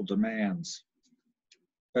legal will demands.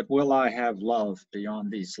 But will I have love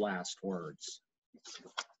beyond these last words?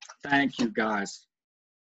 Thank you, guys.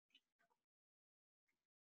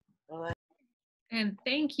 And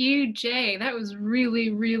thank you, Jay. That was really,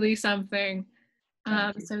 really something.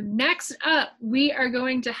 So next up, we are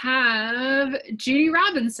going to have Judy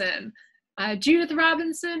Robinson. Judith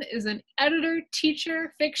Robinson is an editor,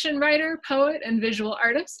 teacher, fiction writer, poet, and visual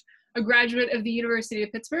artist. A graduate of the University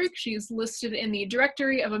of Pittsburgh, she is listed in the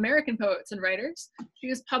Directory of American Poets and Writers. She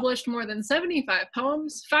has published more than 75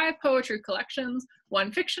 poems, 5 poetry collections,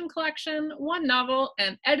 1 fiction collection, 1 novel,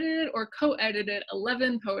 and edited or co-edited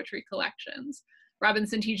 11 poetry collections.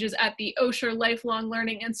 Robinson teaches at the Osher Lifelong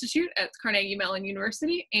Learning Institute at Carnegie-Mellon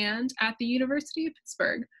University and at the University of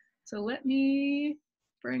Pittsburgh. So let me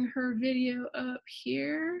bring her video up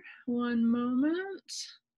here. One moment.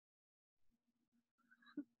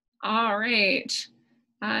 All right.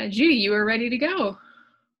 Judy, you are ready to go.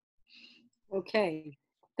 Okay.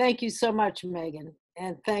 Thank you so much, Megan.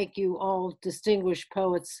 And thank you all distinguished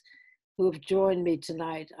poets who have joined me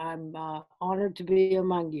tonight. I'm honored to be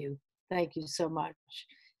among you. Thank you so much.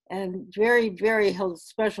 And very, very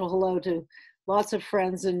special hello to lots of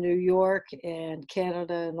friends in New York and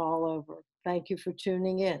Canada and all over. Thank you for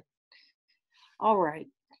tuning in. All right.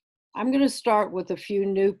 I'm going to start with a few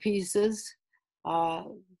new pieces.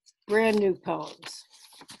 Brand new poems.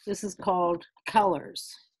 This is called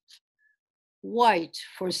Colors. White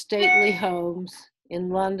for stately homes in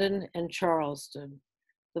London and Charleston,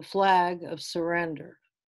 the flag of surrender.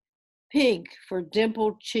 Pink for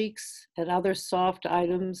dimpled cheeks and other soft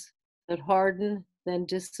items that harden, then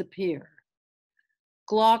disappear.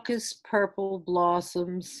 Glaucous purple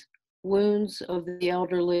blossoms, wounds of the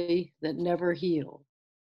elderly that never heal.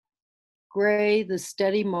 Gray, the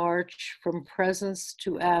steady march from presence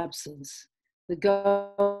to absence, the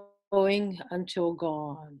going until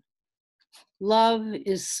gone. Love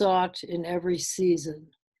is sought in every season,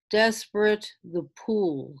 desperate the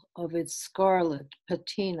pool of its scarlet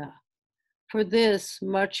patina. For this,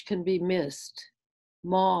 much can be missed.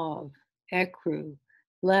 Mauve, ecru,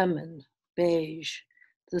 lemon, beige,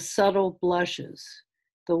 the subtle blushes,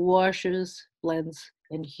 the washes, blends,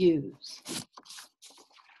 and hues.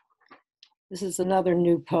 This is another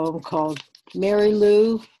new poem called Mary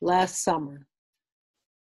Lou, Last Summer.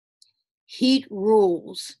 Heat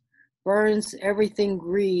rules, burns everything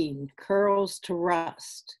green, curls to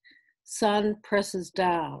rust. Sun presses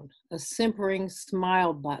down, a simpering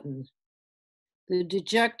smile button. The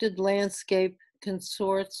dejected landscape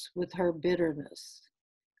consorts with her bitterness.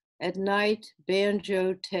 At night,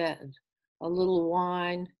 banjo Ted, a little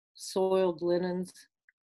wine, soiled linens.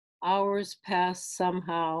 Hours pass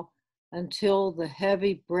somehow until the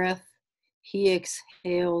heavy breath he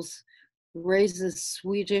exhales raises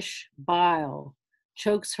sweetish bile,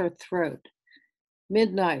 chokes her throat.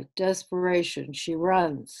 Midnight, desperation, she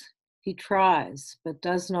runs. He tries, but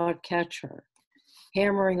does not catch her,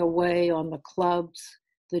 hammering away on the clubs,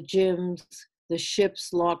 the gyms, the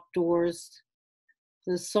ship's locked doors.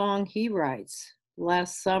 The song he writes,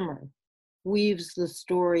 Last Summer, weaves the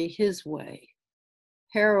story his way.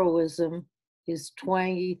 Heroism, his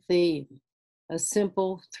twangy theme, a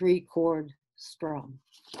simple 3-chord strum.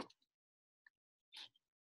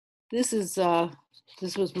 This was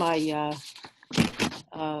my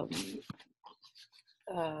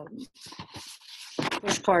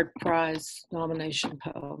Pushcart Prize nomination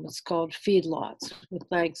poem. It's called Feedlots, with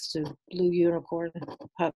thanks to Blue Unicorn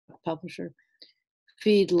publisher.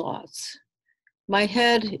 Feedlots. My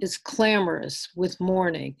head is clamorous with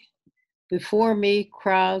mourning. Before me,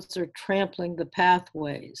 crowds are trampling the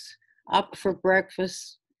pathways. Up for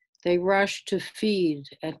breakfast, they rush to feed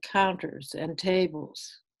at counters and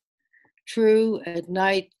tables. True, at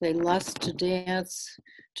night they lust to dance,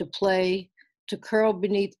 to play, to curl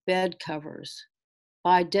beneath bed covers.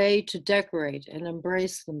 By day, to decorate and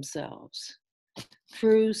embrace themselves.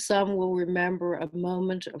 True, some will remember a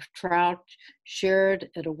moment of trout shared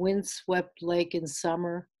at a windswept lake in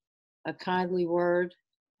summer, a kindly word,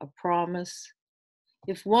 a promise.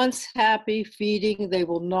 If once happy feeding, they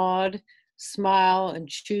will nod, smile, and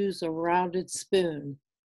choose a rounded spoon.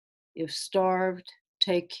 If starved,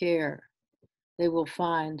 take care. They will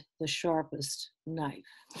find the sharpest knife.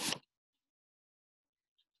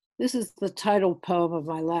 This is the title poem of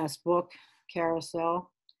my last book, Carousel,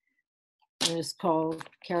 and it's called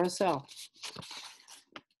Carousel.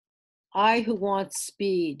 I who want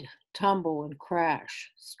speed, tumble and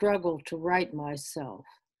crash, struggle to right myself.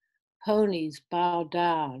 Ponies bow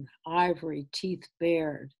down, ivory teeth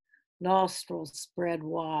bared, nostrils spread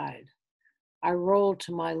wide. I roll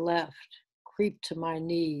to my left, creep to my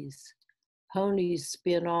knees. Ponies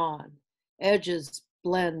spin on, edges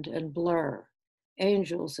blend and blur.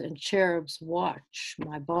 Angels and cherubs watch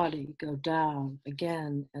my body go down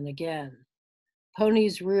again and again.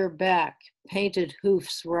 Ponies rear back, painted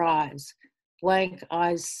hoofs rise, blank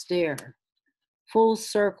eyes stare. Full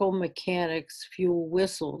circle mechanics fuel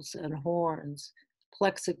whistles and horns,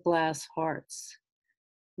 plexiglass hearts.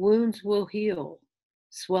 Wounds will heal,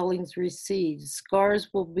 swellings recede, scars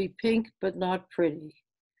will be pink but not pretty.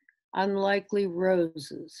 Unlikely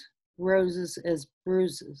roses, roses as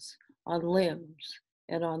bruises on limbs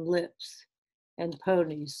and on lips, and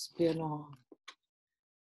ponies spin on.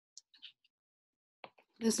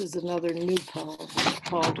 This is another new poem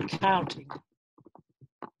called Counting.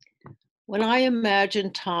 When I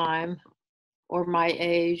imagine time or my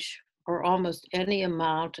age or almost any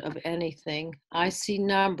amount of anything, I see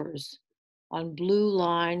numbers on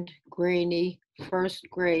blue-lined, grainy,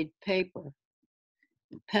 first-grade paper.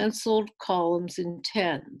 Penciled columns in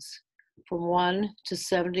tens, from 1 to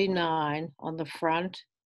 79 on the front,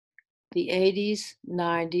 the 80s,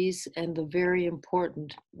 90s, and the very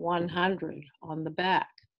important 100 on the back.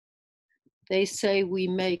 They say we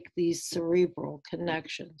make these cerebral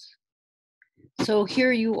connections. So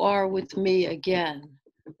here you are with me again,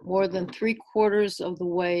 more than 3/4 of the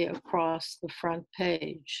way across the front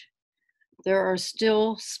page. There are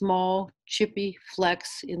still small, chippy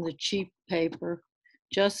flecks in the cheap paper,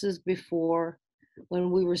 just as before,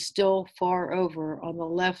 when we were still far over on the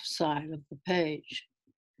left side of the page.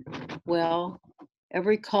 Well,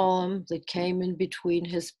 every column that came in between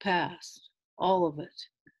his past, all of it,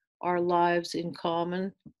 our lives in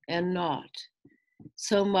common and not,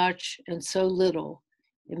 so much and so little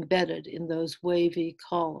embedded in those wavy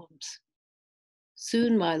columns.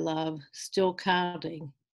 Soon, my love, still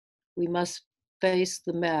counting, we must face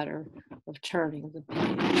the matter of turning the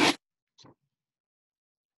page.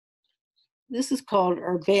 This is called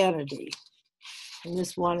Urbanity, and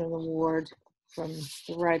this won an award from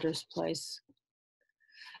the Writer's Place.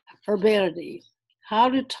 Urbanity. How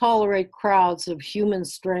to tolerate crowds of human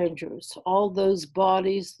strangers, all those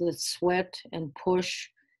bodies that sweat and push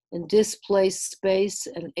and displace space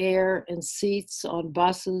and air and seats on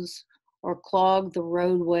buses or clog the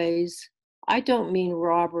roadways. I don't mean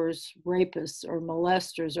robbers, rapists, or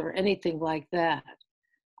molesters or anything like that.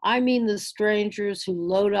 I mean the strangers who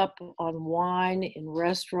load up on wine in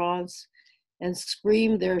restaurants and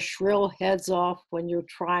scream their shrill heads off when you're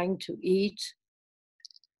trying to eat.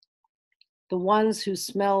 The ones who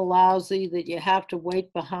smell lousy that you have to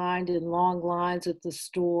wait behind in long lines at the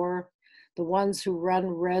store. The ones who run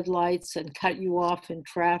red lights and cut you off in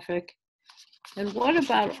traffic. And what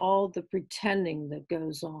about all the pretending that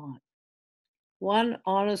goes on? One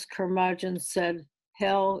honest curmudgeon said,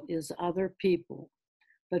 hell is other people,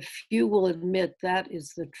 but few will admit that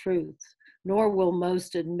is the truth, nor will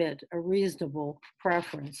most admit a reasonable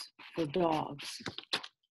preference for dogs.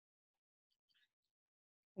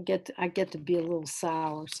 I get to be a little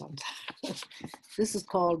sour sometimes. This is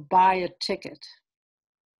called Buy a Ticket.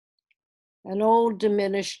 An old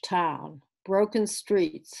diminished town, broken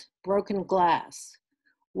streets, broken glass.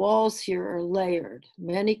 Walls here are layered,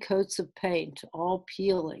 many coats of paint, all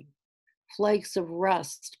peeling. Flakes of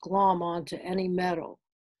rust glom onto any metal.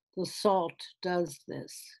 The salt does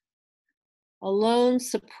this. A lone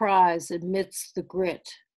surprise amidst the grit.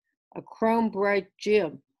 A chrome-bright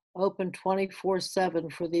gym, open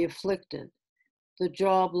 24/7 for the afflicted, the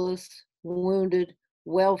jobless, wounded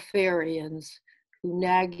welfarians who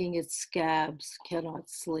nagging its scabs cannot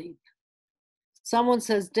sleep. Someone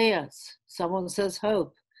says dance, someone says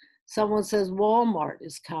hope, someone says Walmart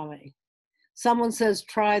is coming. Someone says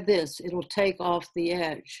try this, it'll take off the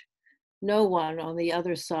edge. No one on the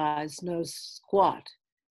other side knows squat,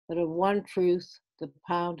 but of one truth, the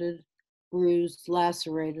pounded, bruised,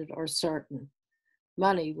 lacerated are certain.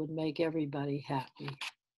 Money would make everybody happy.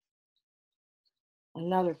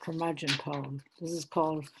 Another curmudgeon poem. This is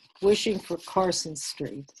called Wishing for Carson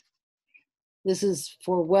Street. This is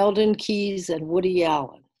for Weldon Keys and Woody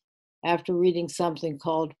Allen after reading something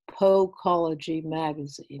called Poecology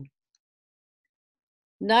magazine.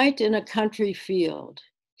 Night in a country field,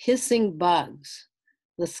 hissing bugs,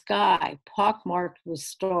 the sky pockmarked with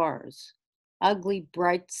stars, ugly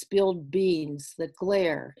bright spilled beans that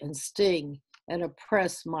glare and sting and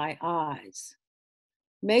oppress my eyes.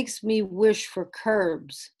 Makes me wish for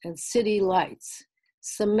curbs and city lights,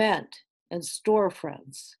 cement and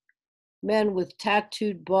storefronts, men with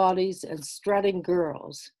tattooed bodies and strutting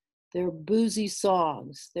girls, their boozy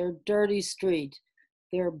songs, their dirty street,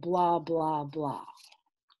 their blah, blah, blah.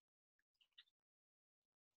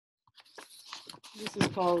 This is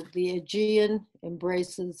called The Aegean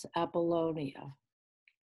Embraces Apollonia.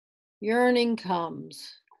 Yearning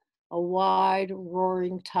comes, a wide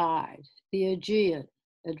roaring tide, the Aegean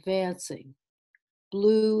advancing,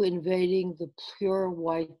 blue invading the pure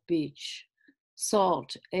white beach,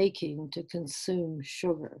 salt aching to consume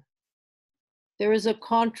sugar. There is a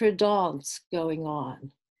contredanse going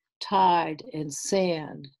on, tide and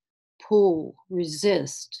sand, pull,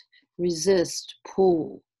 resist, resist,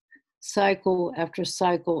 pull, cycle after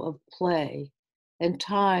cycle of play, and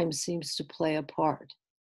time seems to play a part,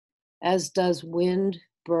 as does wind,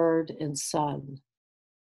 bird, and sun.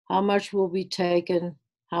 How much will be taken,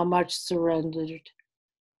 how much surrendered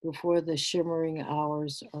before the shimmering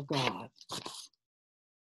hours are gone.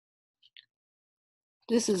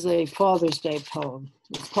 This is a Father's Day poem.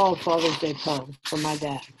 It's called Father's Day Poem from my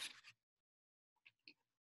dad.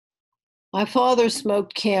 My father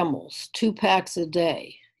smoked Camels, 2 packs a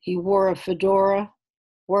day. He wore a fedora,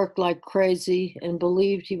 worked like crazy, and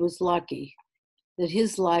believed he was lucky, that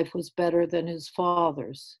his life was better than his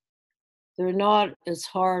father's. They're not as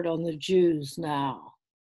hard on the Jews now.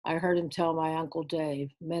 I heard him tell my Uncle Dave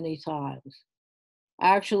many times.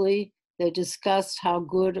 Actually, they discussed how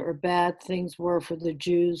good or bad things were for the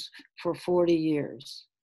Jews for 40 years,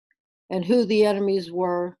 and who the enemies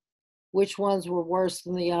were, which ones were worse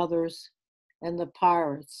than the others, and the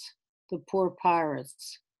pirates, the poor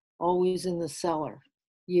pirates, always in the cellar,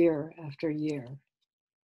 year after year.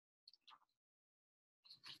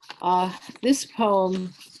 This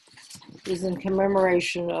poem is in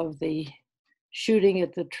commemoration of the shooting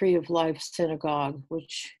at the Tree of Life Synagogue,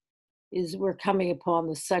 which is, we're coming upon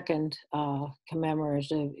the second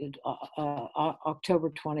commemorative,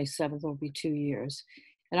 October 27th will be 2 years.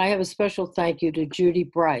 And I have a special thank you to Judy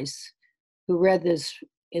Brice, who read this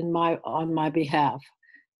on my behalf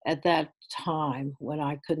at that time when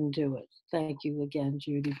I couldn't do it. Thank you again,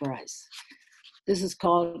 Judy Brice. This is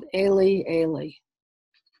called Ailey, Ailey.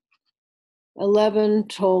 11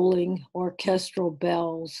 tolling orchestral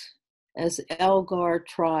bells as Elgar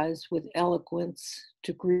tries with eloquence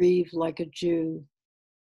to grieve like a Jew.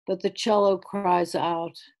 But the cello cries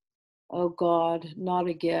out, "Oh God, not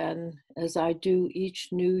again," as I do each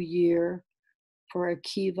new year for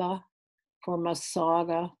Akiva, for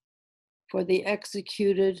Masada, for the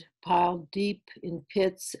executed piled deep in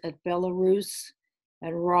pits at Belarus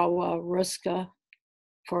and Rawa Ruska,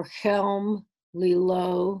 for Helm,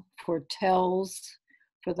 Lilo, for Tells,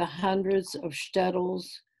 for the hundreds of shtetls,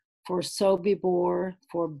 for Sobibor,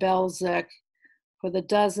 for Belzec, for the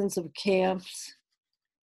dozens of camps.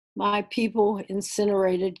 My people,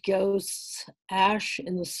 incinerated ghosts, ash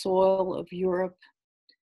in the soil of Europe.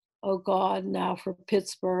 Oh God, now for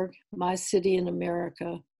Pittsburgh, my city in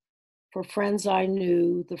America, for friends I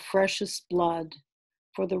knew, the freshest blood,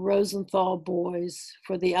 for the Rosenthal boys,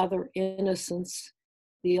 for the other innocents,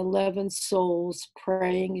 the 11 souls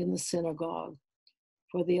praying in the synagogue,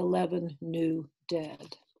 for the 11 new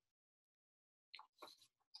dead.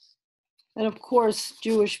 And of course,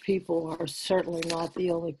 Jewish people are certainly not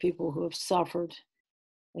the only people who have suffered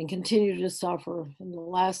and continue to suffer in the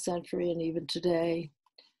last century and even today.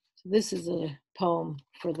 So this is a poem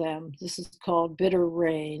for them. This is called Bitter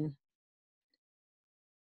Rain.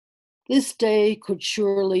 This day could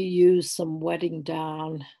surely use some wetting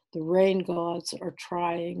down. The rain gods are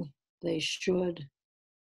trying, they should.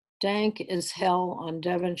 Dank as hell on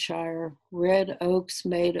Devonshire, red oaks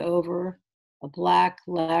made over, a black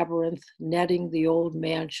labyrinth netting the old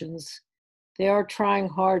mansions. They are trying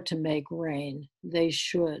hard to make rain, they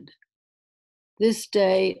should. This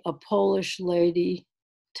day, a Polish lady,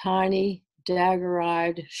 tiny,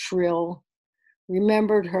 dagger-eyed, shrill,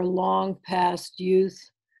 remembered her long past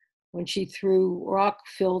youth when she threw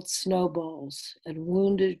rock-filled snowballs at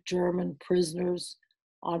wounded German prisoners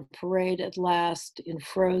on parade at last in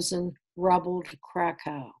frozen, rubbled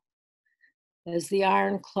Krakow. As the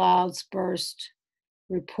iron clouds burst,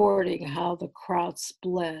 reporting how the Krauts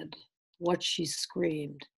bled, what she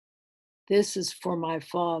screamed. This is for my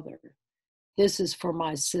father. This is for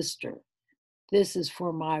my sister. This is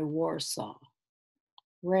for my Warsaw.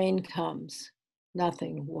 Rain comes,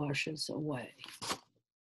 nothing washes away.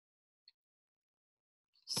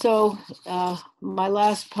 So my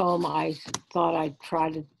last poem, I thought I'd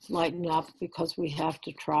try to lighten up because we have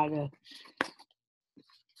to try to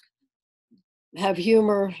have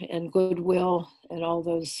humor and goodwill and all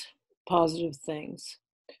those positive things.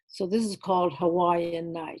 So this is called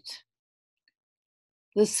Hawaiian Night.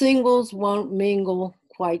 The singles won't mingle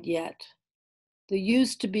quite yet. The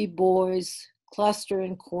used to be boys cluster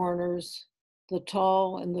in corners, the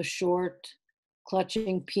tall and the short,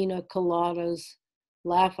 clutching pina coladas,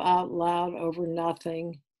 laugh out loud over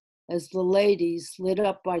nothing, as the ladies, lit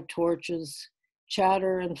up by torches,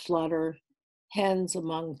 chatter and flutter, hens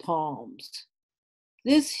among palms.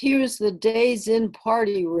 This here's the Days In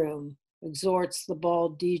party room, exhorts the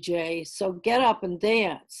bald DJ, so get up and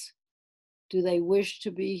dance. Do they wish to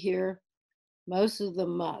be here? Most of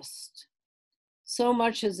them must. So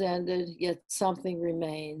much has ended, yet something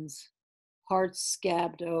remains. Hearts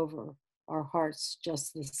scabbed over, our hearts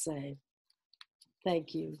just the same.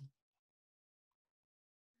 Thank you.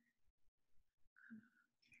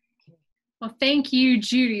 Well, thank you,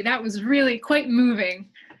 Judy. That was really quite moving.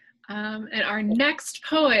 And our next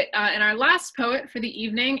poet, and our last poet for the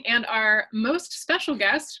evening, and our most special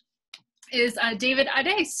guest is David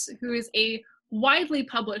Ades, who is a widely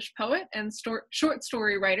published poet and short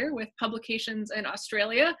story writer with publications in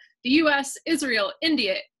Australia, the US, Israel,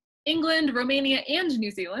 India, England, Romania, and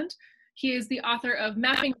New Zealand. He is the author of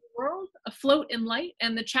Mapping the World, Afloat in Light,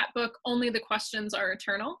 and the chapbook Only the Questions Are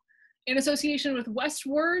Eternal. In association with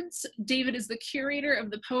Westwords, David is the curator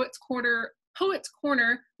of the Poets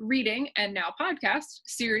Corner reading and now podcast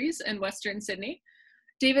series in Western Sydney.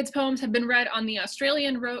 David's poems have been read on the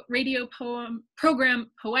Australian radio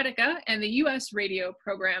program Poetica and the US radio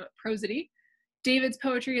program Prosody. David's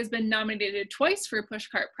poetry has been nominated twice for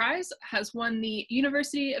Pushcart Prize, has won the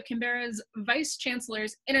University of Canberra's Vice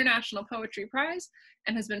Chancellor's International Poetry Prize,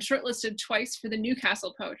 and has been shortlisted twice for the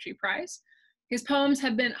Newcastle Poetry Prize. His poems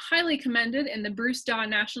have been highly commended in the Bruce Daw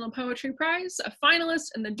National Poetry Prize, a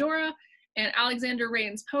finalist in the Dora and Alexander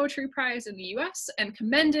Rains Poetry Prize in the US, and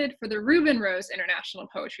commended for the Reuben Rose International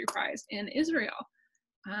Poetry Prize in Israel.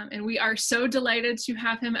 And we are so delighted to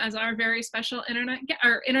have him as our very special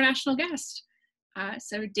international guest.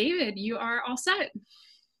 So David, you are all set.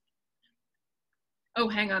 Oh,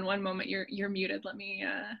 hang on one moment, you're muted. Let me,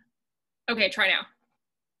 okay, try now.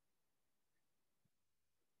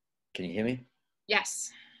 Can you hear me?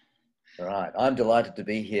 Yes. All right, I'm delighted to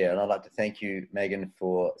be here, and I'd like to thank you, Megan,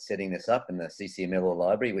 for setting this up in the C.C. Miller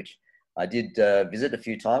Library, which I did visit a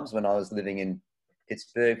few times when I was living in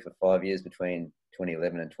Pittsburgh for 5 years between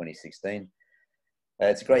 2011 and 2016.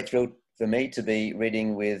 It's a great thrill for me to be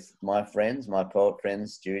reading with my friends, my poet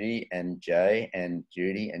friends, Judy and Jay and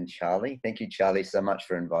Judy and Charlie. Thank you, Charlie, so much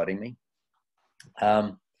for inviting me.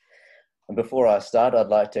 And before I start, I'd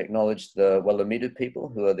like to acknowledge the Wallumedu people,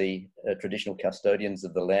 who are the traditional custodians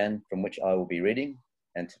of the land from which I will be reading,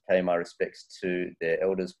 and to pay my respects to their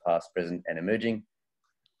elders past, present and emerging,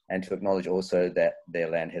 and to acknowledge also that their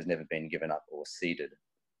land has never been given up or ceded.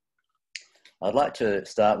 I'd like to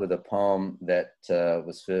start with a poem that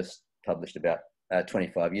was first published about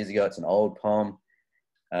 25 years ago. It's an old poem,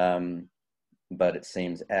 but it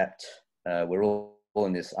seems apt. We're all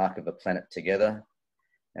in this arc of a planet together,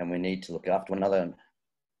 and we need to look after one another.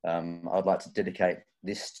 And I'd like to dedicate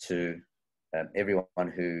this to everyone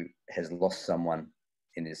who has lost someone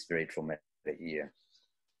in this very traumatic year.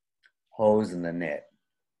 Holes in the net.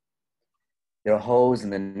 There are holes in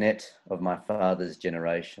the net of my father's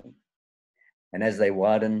generation, and as they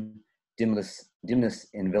widen, dimness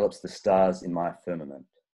envelops the stars in my firmament.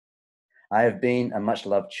 I have been a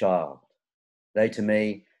much-loved child. They to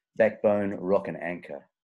me, backbone, rock and anchor.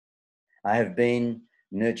 I have been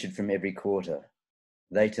nurtured from every quarter.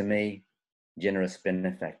 They to me, generous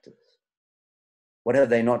benefactors. What have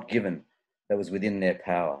they not given that was within their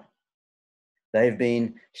power? They have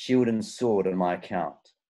been shield and sword on my account.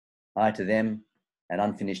 I to them, an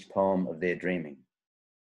unfinished poem of their dreaming.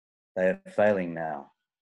 They are failing now,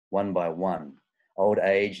 one by one, old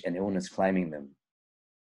age and illness claiming them.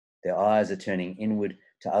 Their eyes are turning inward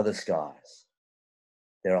to other skies.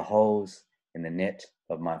 There are holes in the net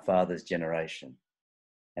of my father's generation.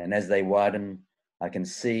 And as they widen, I can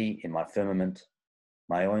see in my firmament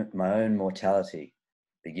my own mortality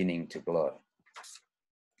beginning to glow.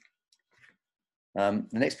 The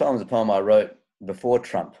next poem is a poem I wrote before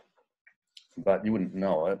Trump, but you wouldn't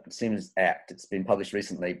know it. It seems apt. It's been published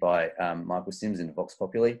recently by Michael Sims in Vox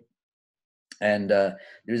Populi. And there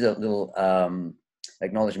is a little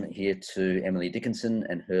acknowledgement here to Emily Dickinson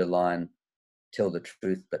and her line, "Tell the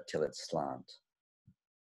truth, but tell it slant."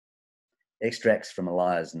 Extracts from a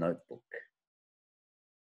liar's notebook.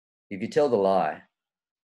 If you tell the lie,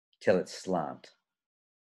 tell it slant,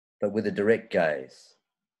 but with a direct gaze,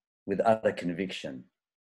 with utter conviction.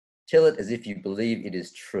 Tell it as if you believe it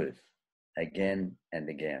is truth, again and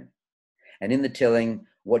again. And in the telling,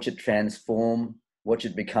 watch it transform, watch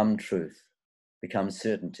it become truth, become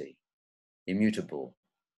certainty, immutable,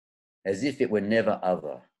 as if it were never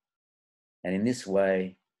other. And in this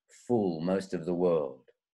way, fool most of the world,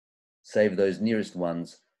 save those nearest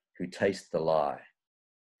ones who taste the lie,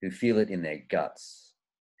 who feel it in their guts,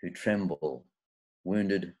 who tremble,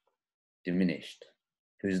 wounded, diminished,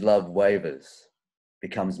 whose love wavers,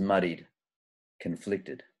 becomes muddied,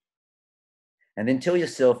 conflicted. And then tell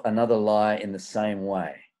yourself another lie in the same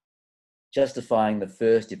way, justifying the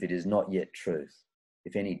first if it is not yet truth,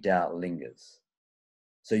 if any doubt lingers.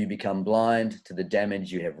 So you become blind to the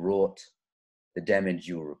damage you have wrought, the damage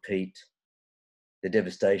you will repeat, the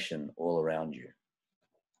devastation all around you.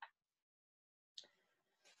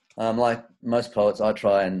 Like most poets, I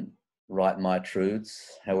try and write my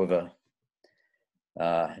truths, however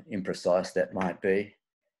imprecise that might be.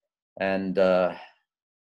 And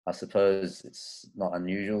I suppose it's not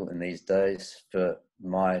unusual in these days for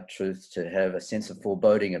my truth to have a sense of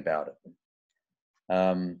foreboding about it.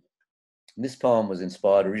 This poem was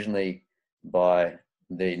inspired originally by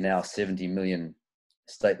the now 70 million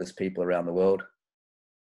stateless people around the world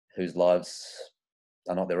whose lives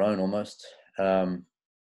are not their own almost. The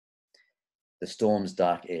storm's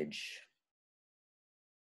dark edge.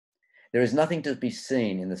 There is nothing to be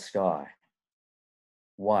seen in the sky.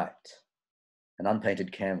 White, an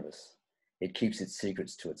unpainted canvas, it keeps its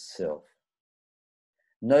secrets to itself.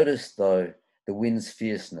 Notice, though, the wind's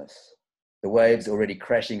fierceness, the waves already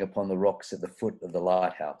crashing upon the rocks at the foot of the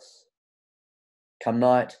lighthouse. Come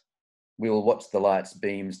night, we will watch the light's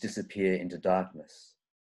beams disappear into darkness.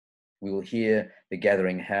 We will hear the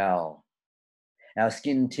gathering howl. Our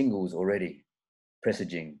skin tingles already,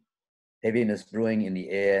 presaging heaviness brewing in the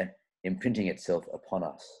air, imprinting itself upon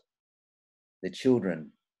us. The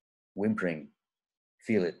children, whimpering,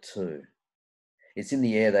 feel it too. It's in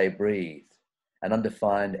the air they breathe, an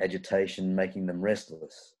undefined agitation making them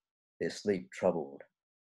restless, their sleep troubled.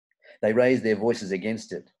 They raise their voices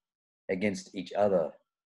against it, against each other,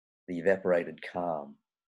 the evaporated calm.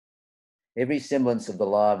 Every semblance of the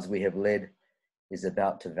lives we have led is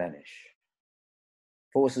about to vanish.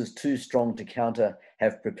 Forces too strong to counter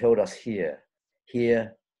have propelled us here,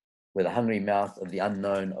 here where the hungry mouth of the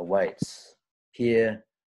unknown awaits, here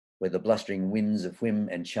where the blustering winds of whim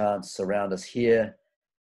and chance surround us, here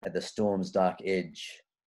at the storm's dark edge,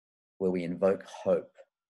 where we invoke hope,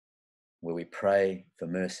 where we pray for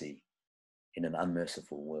mercy in an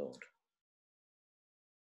unmerciful world.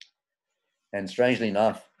 And strangely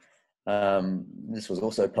enough, this was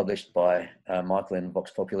also published by Michael in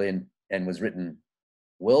Vox Populi and was written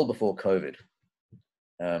well before COVID.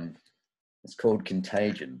 It's called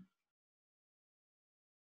Contagion.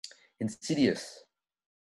 Insidious.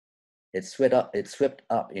 It swept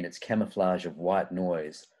up in its camouflage of white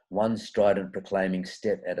noise, one strident proclaiming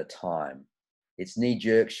step at a time. Its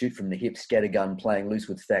knee-jerk, shoot from the hip scattergun playing loose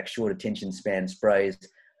with facts, short attention span sprays,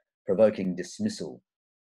 provoking dismissal,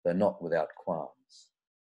 though not without qualms.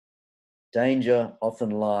 Danger often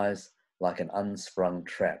lies like an unsprung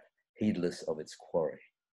trap, heedless of its quarry.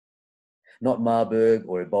 Not Marburg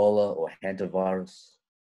or Ebola or hantavirus,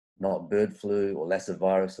 not bird flu or Lassa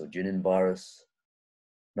virus or Junin virus,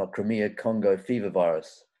 not Crimea Congo fever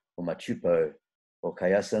virus or Machupo or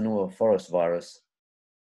Kayasanur forest virus,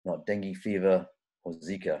 not dengue fever or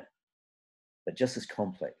Zika, but just as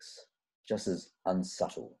complex, just as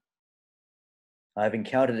unsubtle. I have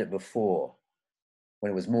encountered it before,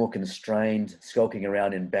 when it was more constrained, skulking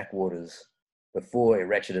around in backwaters, before it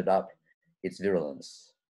ratcheted up its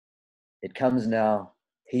virulence. It comes now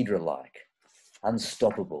Hydra-like,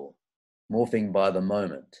 unstoppable, morphing by the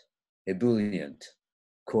moment, ebullient,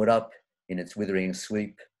 caught up in its withering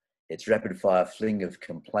sweep, its rapid-fire fling of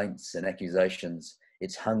complaints and accusations,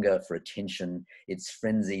 its hunger for attention, its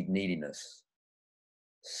frenzied neediness.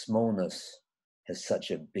 Smallness has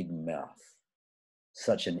such a big mouth,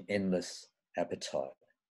 such an endless appetite,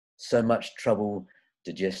 so much trouble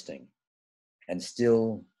digesting, and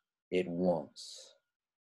still it wants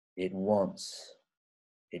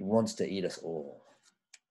to eat us all.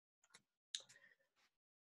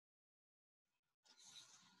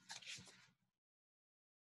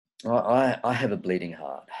 I have a bleeding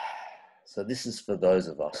heart. So this is for those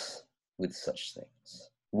of us with such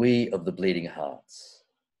things. We of the bleeding hearts.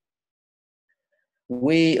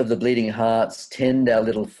 We of the bleeding hearts tend our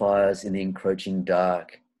little fires in the encroaching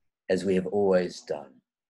dark as we have always done,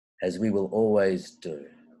 as we will always do,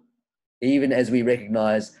 even as we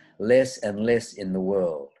recognize less and less in the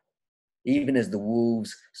world, even as the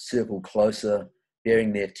wolves circle closer,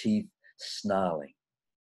 baring their teeth, snarling.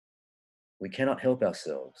 We cannot help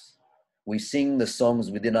ourselves. We sing the songs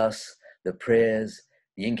within us, the prayers,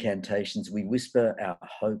 the incantations. We whisper our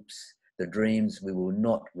hopes, the dreams we will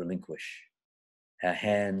not relinquish, our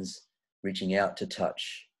hands reaching out to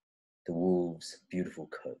touch the wolves' beautiful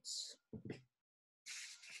coats.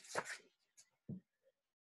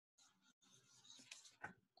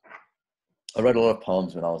 I wrote a lot of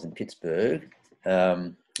poems when I was in Pittsburgh.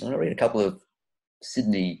 I'm going to read a couple of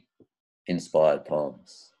Sydney-inspired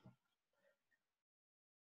poems.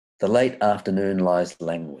 The late afternoon lies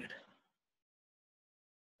languid.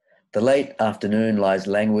 The late afternoon lies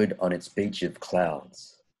languid on its beach of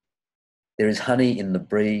clouds. There is honey in the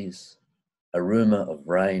breeze, a rumour of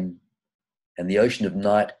rain, and the ocean of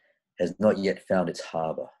night has not yet found its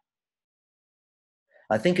harbour.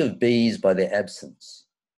 I think of bees by their absence,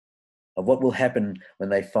 of what will happen when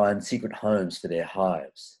they find secret homes for their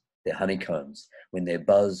hives, their honeycombs, when their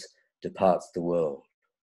buzz departs the world.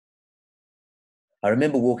 I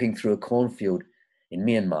remember walking through a cornfield in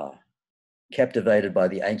Myanmar, captivated by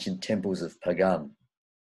the ancient temples of Pagan,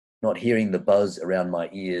 not hearing the buzz around my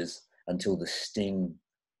ears until the sting,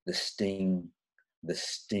 the sting, the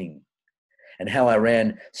sting, and how I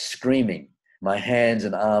ran screaming, my hands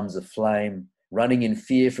and arms aflame, running in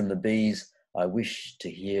fear from the bees I wish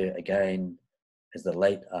to hear again as the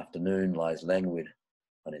late afternoon lies languid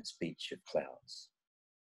on its beach of clouds.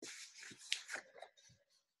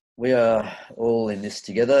 We are all in this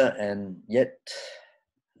together, and yet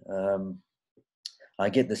I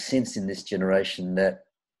get the sense in this generation that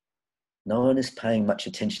no one is paying much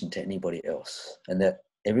attention to anybody else, and that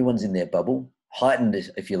everyone's in their bubble, heightened,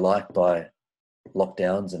 if you like, by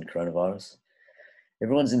lockdowns and coronavirus.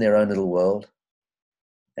 Everyone's in their own little world,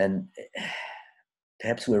 and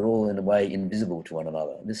Perhaps we're all in a way invisible to one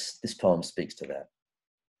another. This poem speaks to that.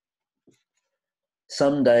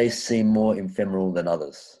 Some days seem more ephemeral than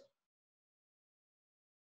others.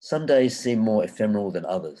 Some days seem more ephemeral than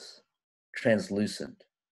others, translucent,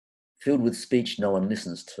 filled with speech no one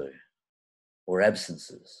listens to, or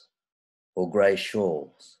absences, or grey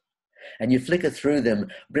shawls. And you flicker through them,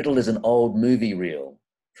 brittle as an old movie reel,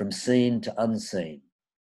 from scene to unseen,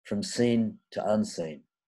 from scene to unseen,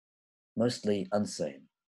 mostly unseen,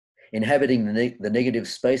 inhabiting the negative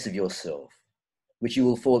space of yourself, which you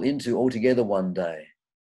will fall into altogether one day,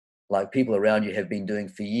 like people around you have been doing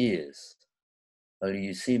for years, only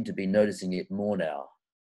you seem to be noticing it more now,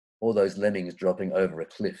 all those lemmings dropping over a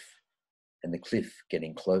cliff, and the cliff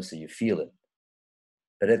getting closer, you feel it.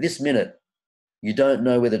 But at this minute, you don't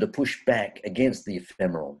know whether to push back against the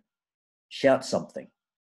ephemeral, shout something,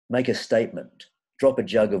 make a statement, drop a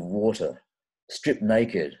jug of water, strip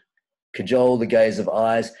naked, cajole the gaze of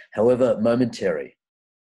eyes, however momentary,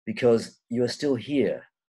 because you are still here,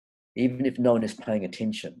 even if no one is paying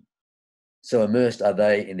attention. So immersed are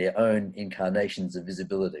they in their own incarnations of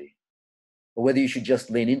visibility, or whether you should just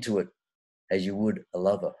lean into it as you would a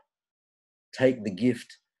lover. Take the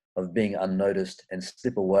gift of being unnoticed and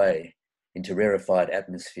slip away into rarefied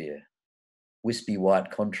atmosphere, wispy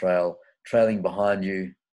white contrail trailing behind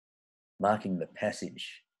you, marking the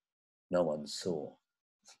passage no one saw.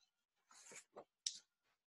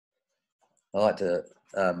 I'd like to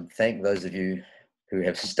thank those of you who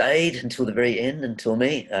have stayed until the very end, until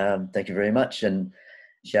me. Thank you very much. And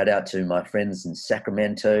shout out to my friends in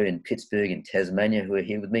Sacramento, in Pittsburgh, in Tasmania who are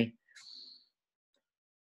here with me.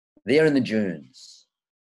 There in the dunes.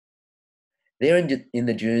 There in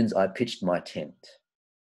the dunes I pitched my tent,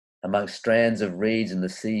 amongst strands of reeds in the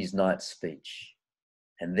sea's night speech.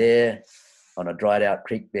 And there, on a dried out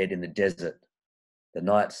creek bed in the desert, the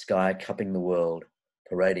night sky cupping the world,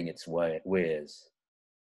 parading its wares.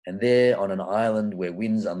 And there, on an island where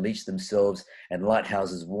winds unleash themselves and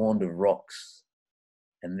lighthouses warned of rocks.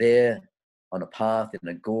 And there, on a path in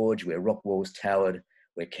a gorge where rock walls towered,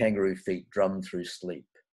 where kangaroo feet drummed through sleep.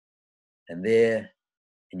 And there,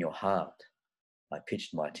 in your heart, I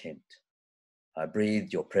pitched my tent. I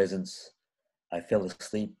breathed your presence. I fell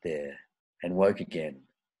asleep there and woke again.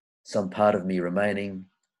 Some part of me remaining,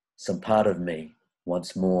 some part of me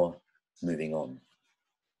once more moving on.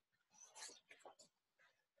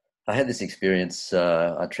 I had this experience,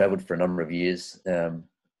 I traveled for a number of years, had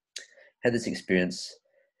this experience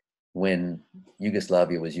when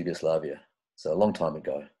Yugoslavia was Yugoslavia, so a long time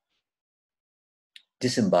ago.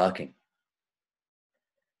 Disembarking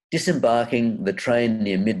the train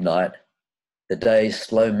near midnight, the day's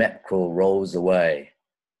slow map crawl rolls away,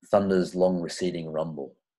 thunder's long receding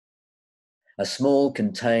rumble. A small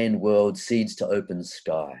contained world cedes to open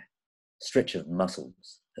sky, stretch of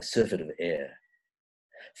muscles, a surfeit of air.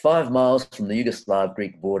 5 miles from the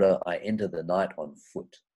Yugoslav-Greek border, I enter the night on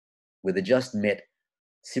foot with a just met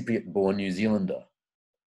Cypriot-born New Zealander.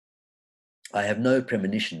 I have no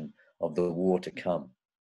premonition of the war to come.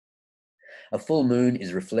 A full moon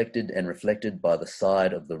is reflected by the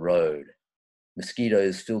side of the road.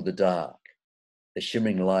 Mosquitoes fill the dark. The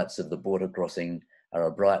shimmering lights of the border crossing are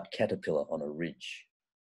a bright caterpillar on a ridge.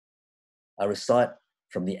 I recite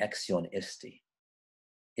from the Axion Esti.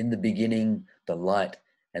 In the beginning, the light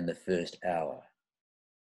and the first hour.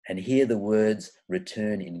 And hear the words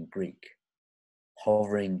return in Greek,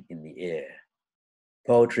 hovering in the air.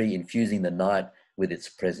 Poetry infusing the night with its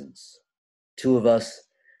presence. Two of us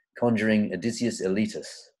conjuring Odysseus Elytus,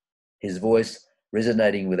 his voice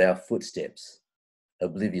resonating with our footsteps,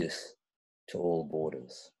 oblivious to all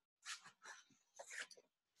borders.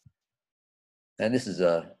 And this is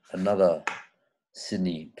another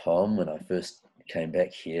Sydney poem when I first came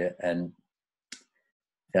back here and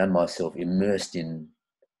found myself immersed in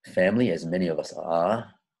family, as many of us are,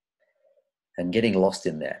 and getting lost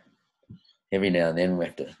in that. Every now and then we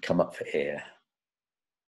have to come up for air.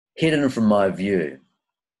 Hidden from my view.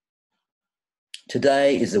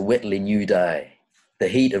 Today is a wetly new day, the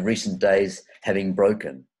heat of recent days having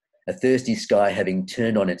broken, a thirsty sky having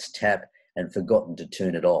turned on its tap and forgotten to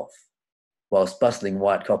turn it off, whilst bustling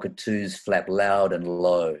white cockatoos flap loud and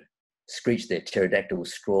low, screech their pterodactyl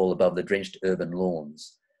scrawl above the drenched urban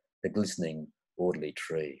lawns, the glistening, orderly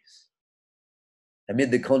trees.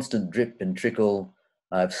 Amid the constant drip and trickle,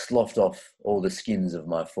 I have sloughed off all the skins of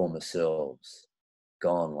my former selves,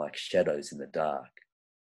 gone like shadows in the dark,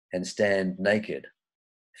 and stand naked,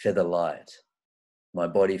 feather light, my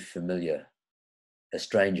body familiar, a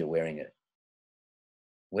stranger wearing it.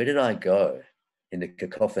 Where did I go in the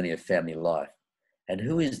cacophony of family life? And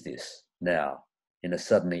who is this now, in a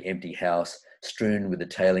suddenly empty house strewn with the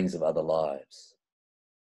tailings of other lives.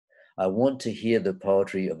 I want to hear the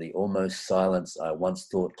poetry of the almost silence I once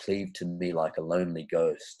thought cleaved to me like a lonely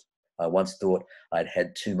ghost. I once thought I'd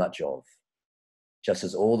had too much of, just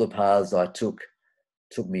as all the paths I took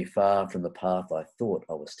me far from the path I thought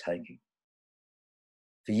I was taking.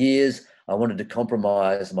 For years, I wanted to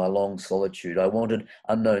compromise my long solitude. I wanted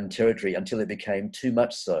unknown territory until it became too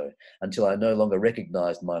much so, until I no longer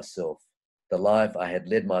recognized myself, the life I had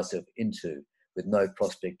led myself into with no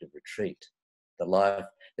prospect of retreat, the life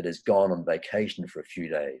that has gone on vacation for a few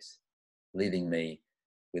days, leaving me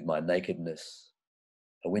with my nakedness,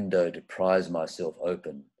 a window to prise myself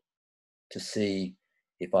open, to see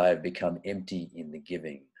if I have become empty in the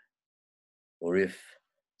giving, or if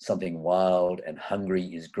something wild and hungry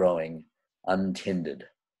is growing, untended,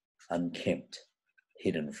 unkempt,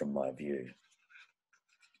 hidden from my view.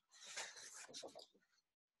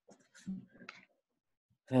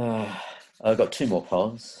 I've got two more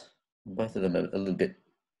poems, both of them are a little bit,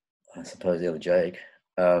 I suppose, elegiac.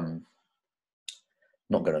 Not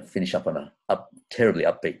going to finish up on a terribly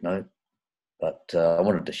upbeat note, but I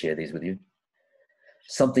wanted to share these with you.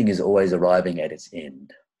 Something is always arriving at its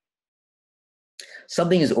end.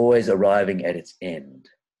 Something is always arriving at its end.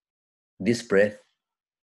 This breath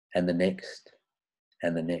and the next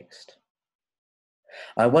and the next.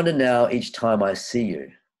 I wonder now each time I see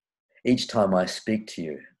you, each time I speak to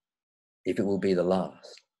you, if it will be the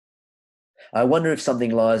last. I wonder if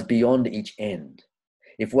something lies beyond each end,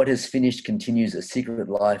 if what has finished continues a secret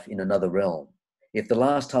life in another realm, if the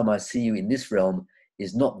last time I see you in this realm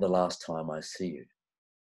is not the last time I see you.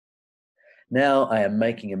 Now I am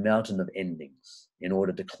making a mountain of endings in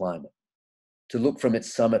order to climb it, to look from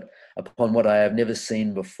its summit upon what I have never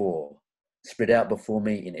seen before, spread out before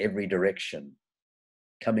me in every direction,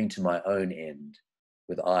 coming to my own end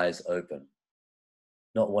with eyes open,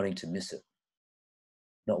 not wanting to miss it,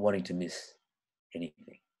 not wanting to miss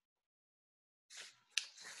anything.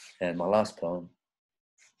 And my last poem,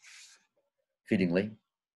 fittingly,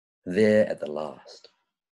 There at the Last.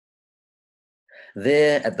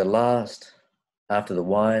 There at the last, after the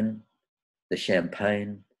wine, the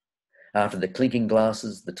champagne, after the clinking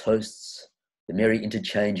glasses, the toasts, the merry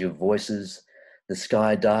interchange of voices, the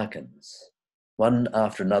sky darkens. One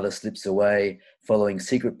after another slips away, following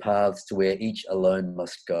secret paths to where each alone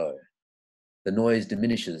must go. The noise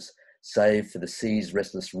diminishes, save for the sea's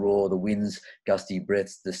restless roar, the wind's gusty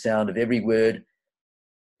breaths, the sound of every word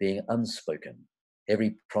being unspoken,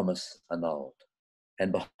 every promise annulled.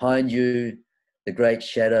 And behind you, the great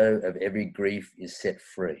shadow of every grief is set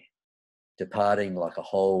free, departing like a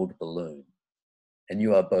holed balloon. And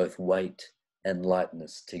you are both weight and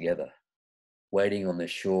lightness together, waiting on the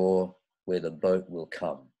shore where the boat will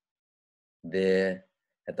come, there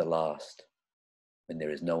at the last, when there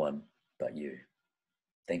is no one but you.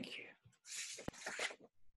 Thank you.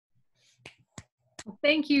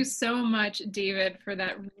 Thank you so much, David, for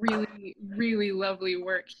that really, really lovely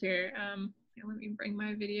work here. Let me bring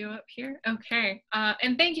my video up here. Okay,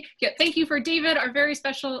 and thank you for David, our very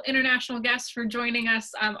special international guest, for joining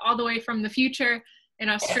us all the way from the future in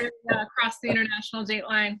Australia across the international date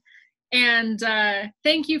line. And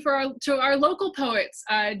thank you to our local poets,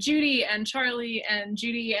 Judy and Charlie and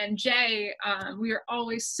Judy and Jay. We are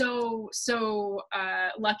always so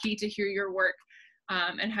lucky to hear your work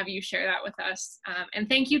and have you share that with us. And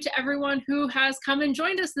thank you to everyone who has come and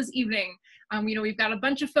joined us this evening. We've got a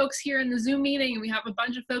bunch of folks here in the Zoom meeting, and we have a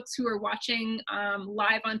bunch of folks who are watching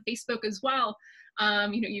live on Facebook as well.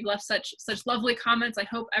 You've left such lovely comments. I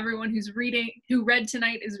hope everyone who read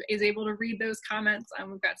tonight is able to read those comments.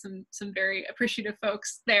 We've got some very appreciative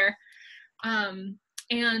folks there.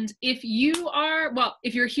 And if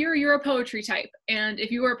you're here, you're a poetry type. And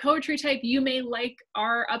if you are a poetry type, you may like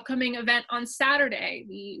our upcoming event on Saturday.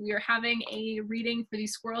 We are having a reading for the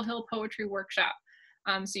Squirrel Hill Poetry Workshop.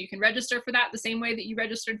 So you can register for that the same way that you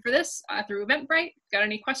registered for this through Eventbrite. If you've got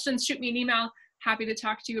any questions, shoot me an email. Happy to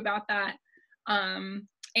talk to you about that.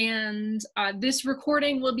 This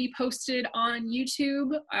recording will be posted on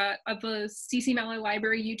YouTube of the C.C. Mellor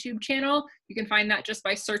Library YouTube channel. You can find that just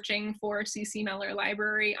by searching for C.C. Mellor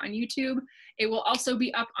Library on YouTube. It will also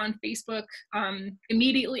be up on Facebook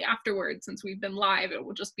immediately afterwards. Since we've been live, it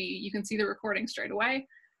will just be, you can see the recording straight away.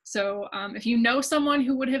 So if you know someone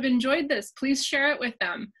who would have enjoyed this, please share it with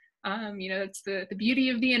them. It's the beauty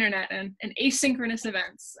of the internet and asynchronous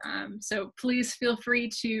events. So please feel free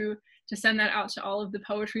to send that out to all of the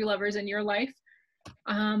poetry lovers in your life.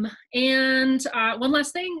 And one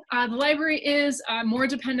last thing, the library is more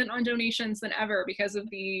dependent on donations than ever because of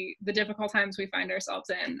the difficult times we find ourselves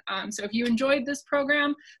in. So if you enjoyed this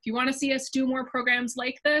program, if you want to see us do more programs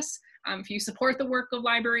like this, if you support the work of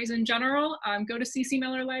libraries in general, go to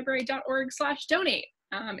ccmellerlibrary.org/donate.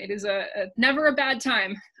 It is never a bad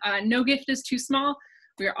time. No gift is too small.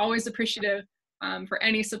 We are always appreciative for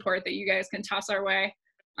any support that you guys can toss our way.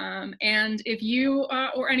 And if you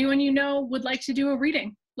or anyone you know would like to do a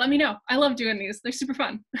reading, let me know. I love doing these. They're super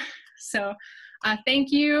fun. So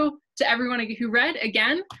thank you to everyone who read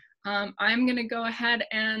again. I'm going to go ahead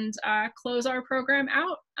and close our program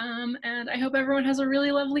out. And I hope everyone has a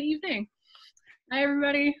really lovely evening. Bye,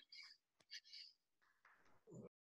 everybody.